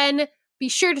again. Be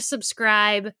sure to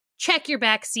subscribe. Check your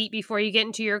back seat before you get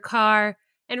into your car.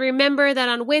 And remember that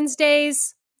on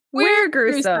Wednesdays, we're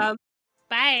gruesome.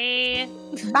 Bye.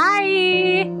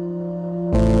 Bye.